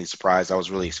pleasantly surprised. I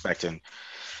was really expecting,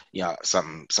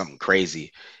 something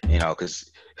crazy,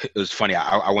 because it was funny.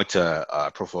 I went to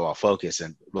Pro Football Focus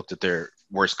and looked at their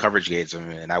worst coverage games,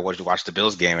 and I watched the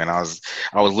Bills game, and I was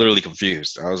literally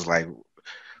confused. I was like,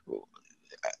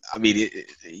 I mean,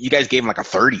 you guys gave him like a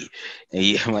 30, and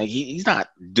he's not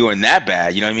doing that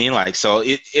bad. You know what I mean? Like, so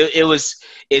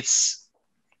it's.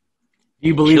 Do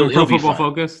you believe in Pro Football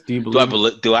Focus?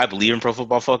 Do I believe in Pro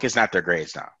Football Focus? Not their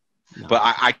grades now, but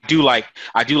I do like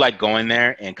going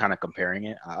there and kind of comparing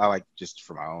it. I like just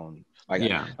for my own, I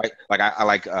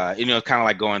like kind of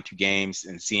like going through games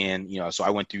and seeing, So I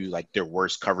went through like their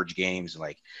worst coverage games,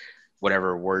 like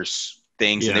whatever worst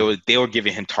things, and they were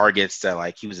giving him targets that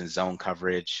like he was in zone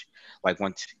coverage, like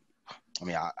I'm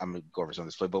gonna go over some of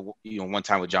this play, but one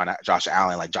time with Josh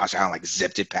Allen, like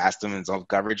zipped it past him in zone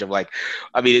coverage.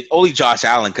 Only Josh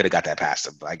Allen could have got that past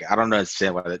him. Like, I don't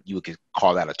understand why you could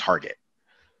call that a target.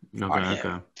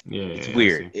 Okay. Yeah, it's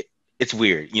weird. It's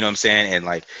weird. You know what I'm saying? And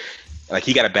like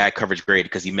he got a bad coverage grade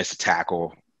because he missed a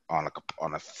tackle on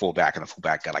a fullback, and the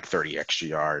fullback got like 30 extra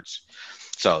yards.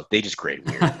 So they just grade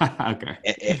weird. Okay.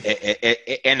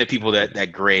 And the people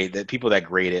that grade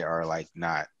it are like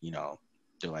not,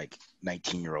 they're like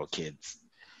 19-year-old kids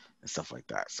and stuff like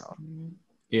that. So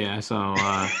yeah, so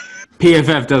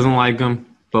PFF doesn't like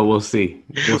him, but we'll see.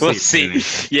 We'll see.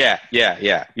 Yeah. You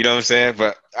know what I'm saying?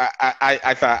 But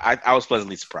I thought I was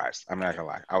pleasantly surprised. I'm not gonna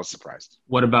lie, I was surprised.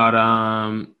 What about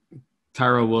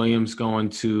Tyrell Williams going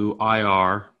to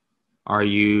IR? Are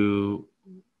you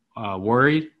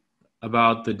worried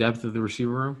about the depth of the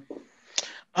receiver room?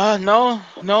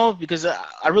 No, because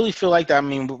I really feel like that. I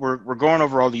mean, we're going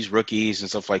over all these rookies and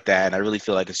stuff like that, and I really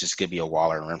feel like it's just gonna be a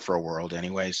Waller and Renfro world,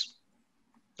 anyways.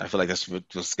 I feel like that's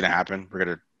what's gonna happen.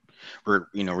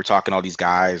 We're talking all these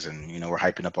guys, and we're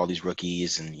hyping up all these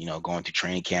rookies, and going through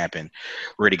training camp, and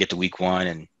we're gonna get to week 1,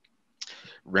 and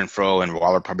Renfro and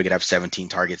Waller probably gonna have 17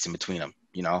 targets in between them.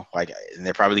 And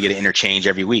they're probably going to interchange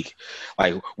every week.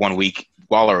 Like 1 week,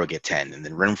 Waller will get 10, and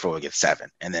then Renfro will get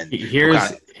 7, and then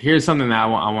here's something that I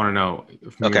want to know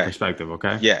from your perspective.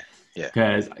 Okay. Yeah.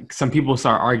 Because some people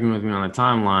start arguing with me on the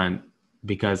timeline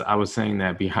because I was saying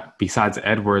that besides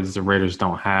Edwards, the Raiders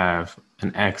don't have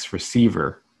an X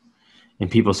receiver,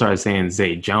 and people started saying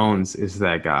Zay Jones is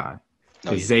that guy.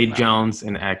 Is Zay Jones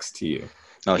an X to you?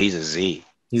 No, he's a Z.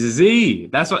 He's a Z.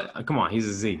 That's what. Come on, he's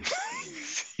a Z.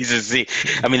 He's a Z.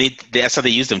 I mean, that's how they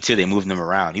used him too. They moved him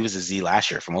around. He was a Z last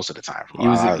year for most of the time. He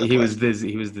was the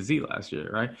Z last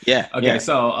year, right? Yeah. Okay. Yeah.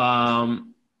 So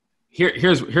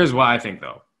here's why I think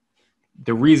though.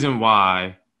 The reason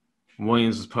why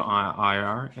Williams was put on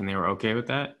IR and they were okay with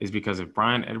that is because if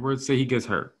Brian Edwards, say he gets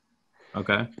hurt,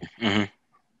 okay,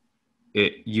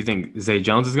 you think Zay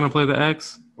Jones is going to play the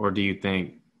X, or do you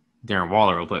think Darren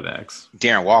Waller will play the X?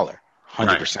 Darren Waller,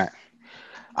 100%. Right.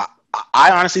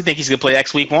 I honestly think he's going to play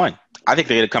X week 1. I think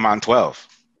they're going to come out in 12.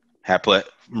 Have put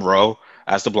Moreau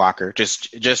as the blocker.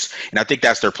 Just, and I think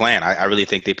that's their plan. I really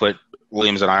think they put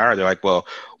Williams on IR. They're like, well,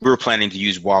 we were planning to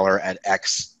use Waller at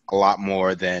X a lot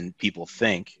more than people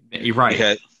think. You're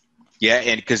right.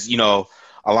 Because a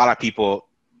lot of people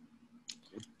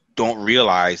don't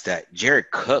realize that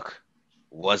Jared Cook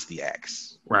was the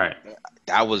X. Right.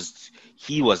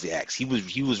 He was the X. He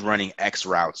was running X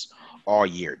routes all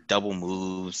year, double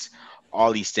moves,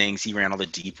 all these things. He ran all the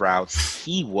deep routes.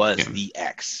 He was the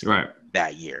X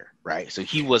that year, right? So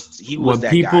he was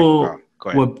that guy. Oh, go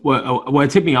ahead.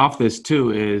 What tipped me off this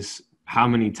too is how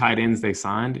many tight ends they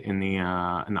signed in the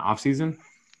offseason.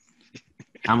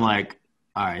 I'm like,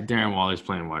 all right, Darren Waller's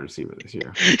playing wide receiver this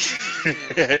year,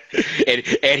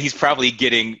 and he's probably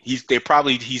doing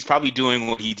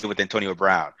what he did with Antonio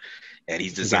Brown. And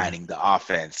he's designing the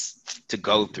offense to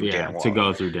go through Darren Waller. To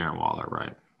go through Darren Waller,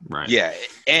 right. Yeah,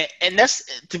 and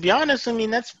that's, to be honest, I mean,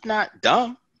 that's not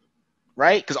dumb,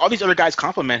 right? Because all these other guys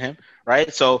compliment him,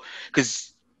 right? So,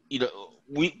 because,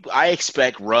 I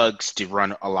expect Ruggs to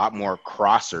run a lot more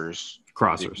crossers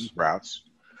deep routes,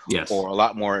 yes, or a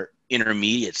lot more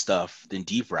intermediate stuff than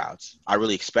deep routes. I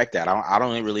really expect that. I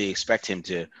don't really expect him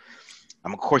to.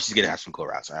 Of course, he's gonna have some go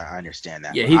routes. I understand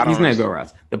that. Yeah, he's gonna go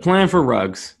routes. The plan for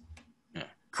Ruggs.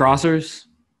 Crossers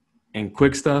and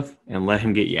quick stuff, and let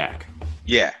him get yak.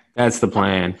 Yeah. That's the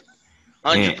plan.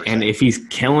 And if he's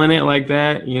killing it like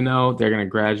that, they're going to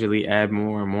gradually add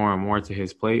more and more and more to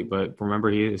his plate. But remember,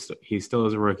 he still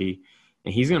is a rookie,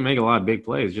 and he's going to make a lot of big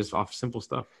plays just off simple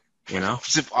stuff,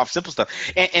 off simple stuff.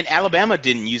 And Alabama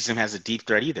didn't use him as a deep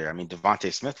threat either. I mean,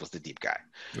 Devontae Smith was the deep guy.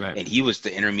 Right. And he was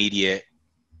the intermediate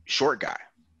short guy,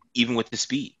 even with the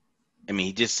speed. I mean,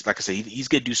 he just, like I said, he's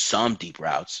going to do some deep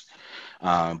routes.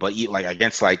 But like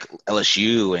against like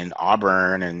LSU and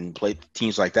Auburn and play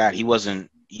teams like that, he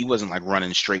wasn't like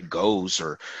running straight goes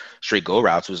or straight go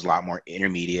routes. It was a lot more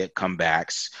intermediate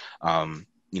comebacks, some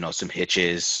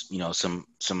hitches, some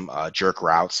jerk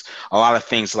routes, a lot of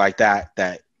things like that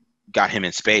got him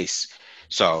in space.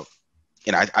 So,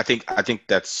 I think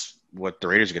that's what the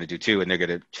Raiders are going to do too, and they're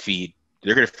going to feed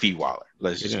Waller.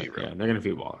 Let's just be real. Yeah, they're going to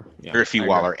feed Waller. Yeah, they're going to feed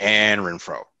Waller and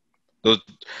Renfro. Those,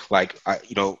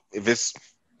 if it's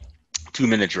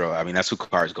 2-minute drill, I mean, that's who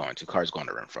Carr's going to. Carr's going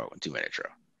to Renfro in 2-minute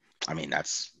drill. I mean,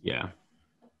 that's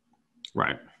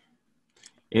right.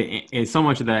 And so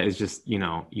much of that is just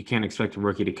you can't expect a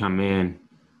rookie to come in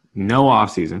no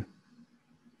offseason.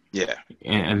 Yeah,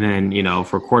 and then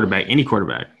for any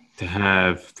quarterback to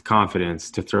have the confidence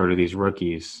to throw to these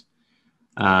rookies.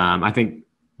 I think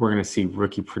we're going to see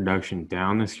rookie production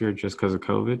down this year just because of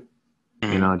COVID.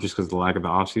 Just because of the lack of the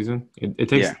offseason. It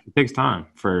takes time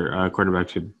for a quarterback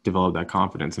to develop that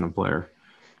confidence in a player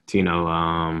to,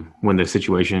 when the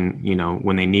situation,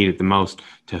 when they need it the most,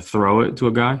 to throw it to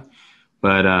a guy.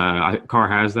 But Carr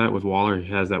has that with Waller.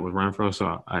 He has that with Renfro.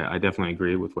 So I definitely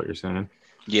agree with what you're saying.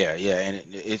 Yeah, and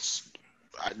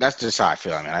that's just how I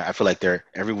feel. I mean, I feel like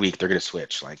every week they're gonna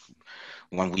switch. Like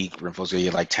 1 week, Renfro's gonna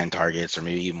get like 10 targets, or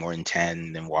maybe even more than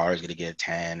 10. Then Waller's gonna get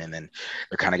 10, and then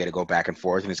they're kind of gonna go back and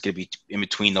forth, and it's gonna be in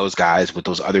between those guys with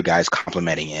those other guys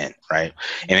complementing it, right?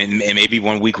 And maybe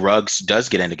 1 week Ruggs does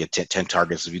get 10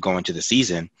 targets as we go into the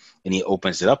season, and he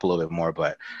opens it up a little bit more.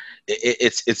 But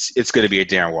it's gonna be a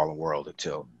Darren Waller world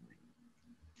until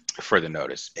further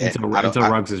notice. Until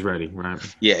Ruggs is ready, right?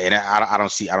 Yeah, and I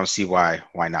don't see why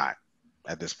not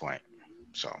at this point.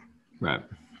 So right.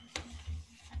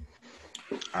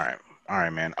 All right,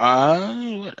 man.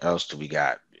 What else do we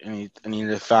got? Any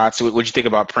other thoughts? What'd you think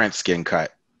about Prince getting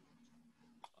cut?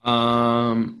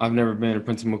 I've never been a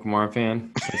Prince Amukamara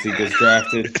fan since he gets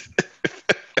drafted.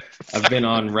 I've been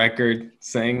on record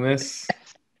saying this.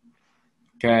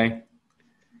 Okay.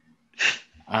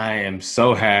 I am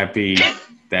so happy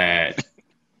that,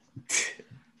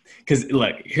 because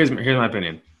look, here's my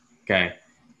opinion. Okay.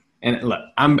 And look,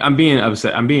 I'm being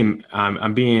upset. I'm being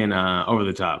over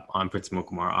the top on Prince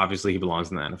Amukamara. Obviously, he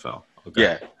belongs in the NFL.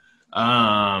 Okay.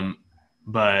 Yeah.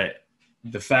 But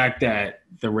the fact that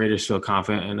the Raiders feel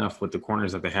confident enough with the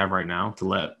corners that they have right now to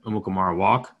let Amukamara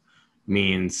walk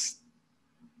means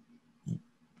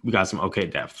we got some okay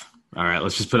depth. All right,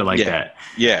 let's just put it like that.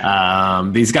 Yeah.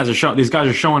 These guys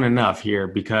are showing enough here,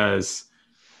 because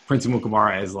Prince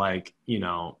Amukamara is like, he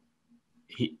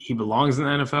belongs in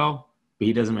the NFL, but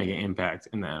he doesn't make an impact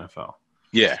in the NFL.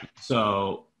 Yeah.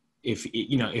 So if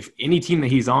any team that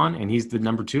he's on and he's the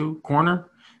number 2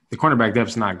 corner, the cornerback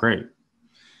depth's not great.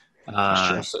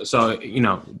 So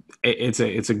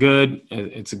it's a good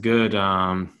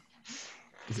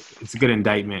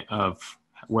indictment of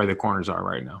where the corners are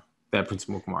right now that Prince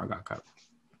Amukamara got cut.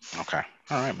 Okay.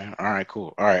 All right, man. All right,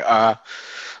 cool. All right.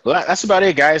 Well, that's about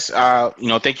it, guys. Thank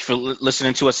you for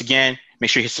listening to us again. Make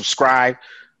sure you subscribe.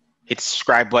 Hit the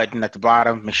subscribe button at the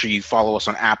bottom. Make sure you follow us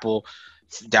on Apple.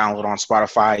 Download on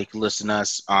Spotify. You can listen to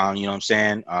us. You know what I'm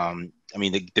saying?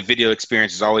 The video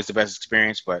experience is always the best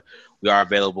experience, but we are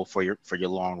available for your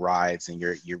long rides and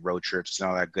your road trips and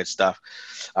all that good stuff.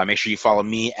 Make sure you follow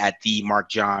me at the Mark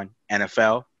John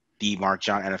NFL.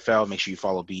 Make sure you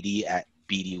follow BD at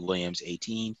BD Williams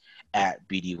 18 at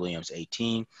BD Williams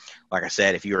 18. Like I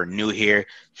said, if you're new here,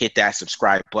 hit that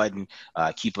subscribe button.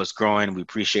 Keep us growing. We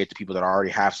appreciate the people that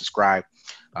already have subscribed.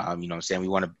 You know what I'm saying? We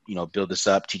want to, build this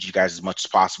up, teach you guys as much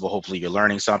as possible. Hopefully you're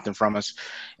learning something from us.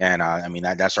 And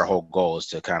that's our whole goal, is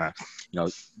to kind of,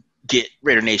 get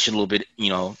Raider Nation a little bit,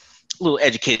 a little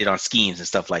educated on schemes and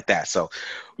stuff like that. So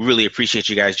we really appreciate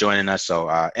you guys joining us. So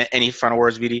any final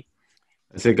words, BD?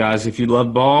 That's it, guys. If you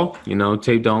love ball,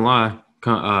 tape don't lie.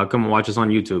 Come and watch us on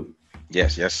YouTube.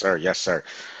 Yes, sir.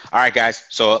 All right, guys.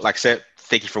 So like I said,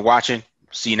 thank you for watching.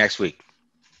 See you next week.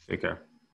 Take care.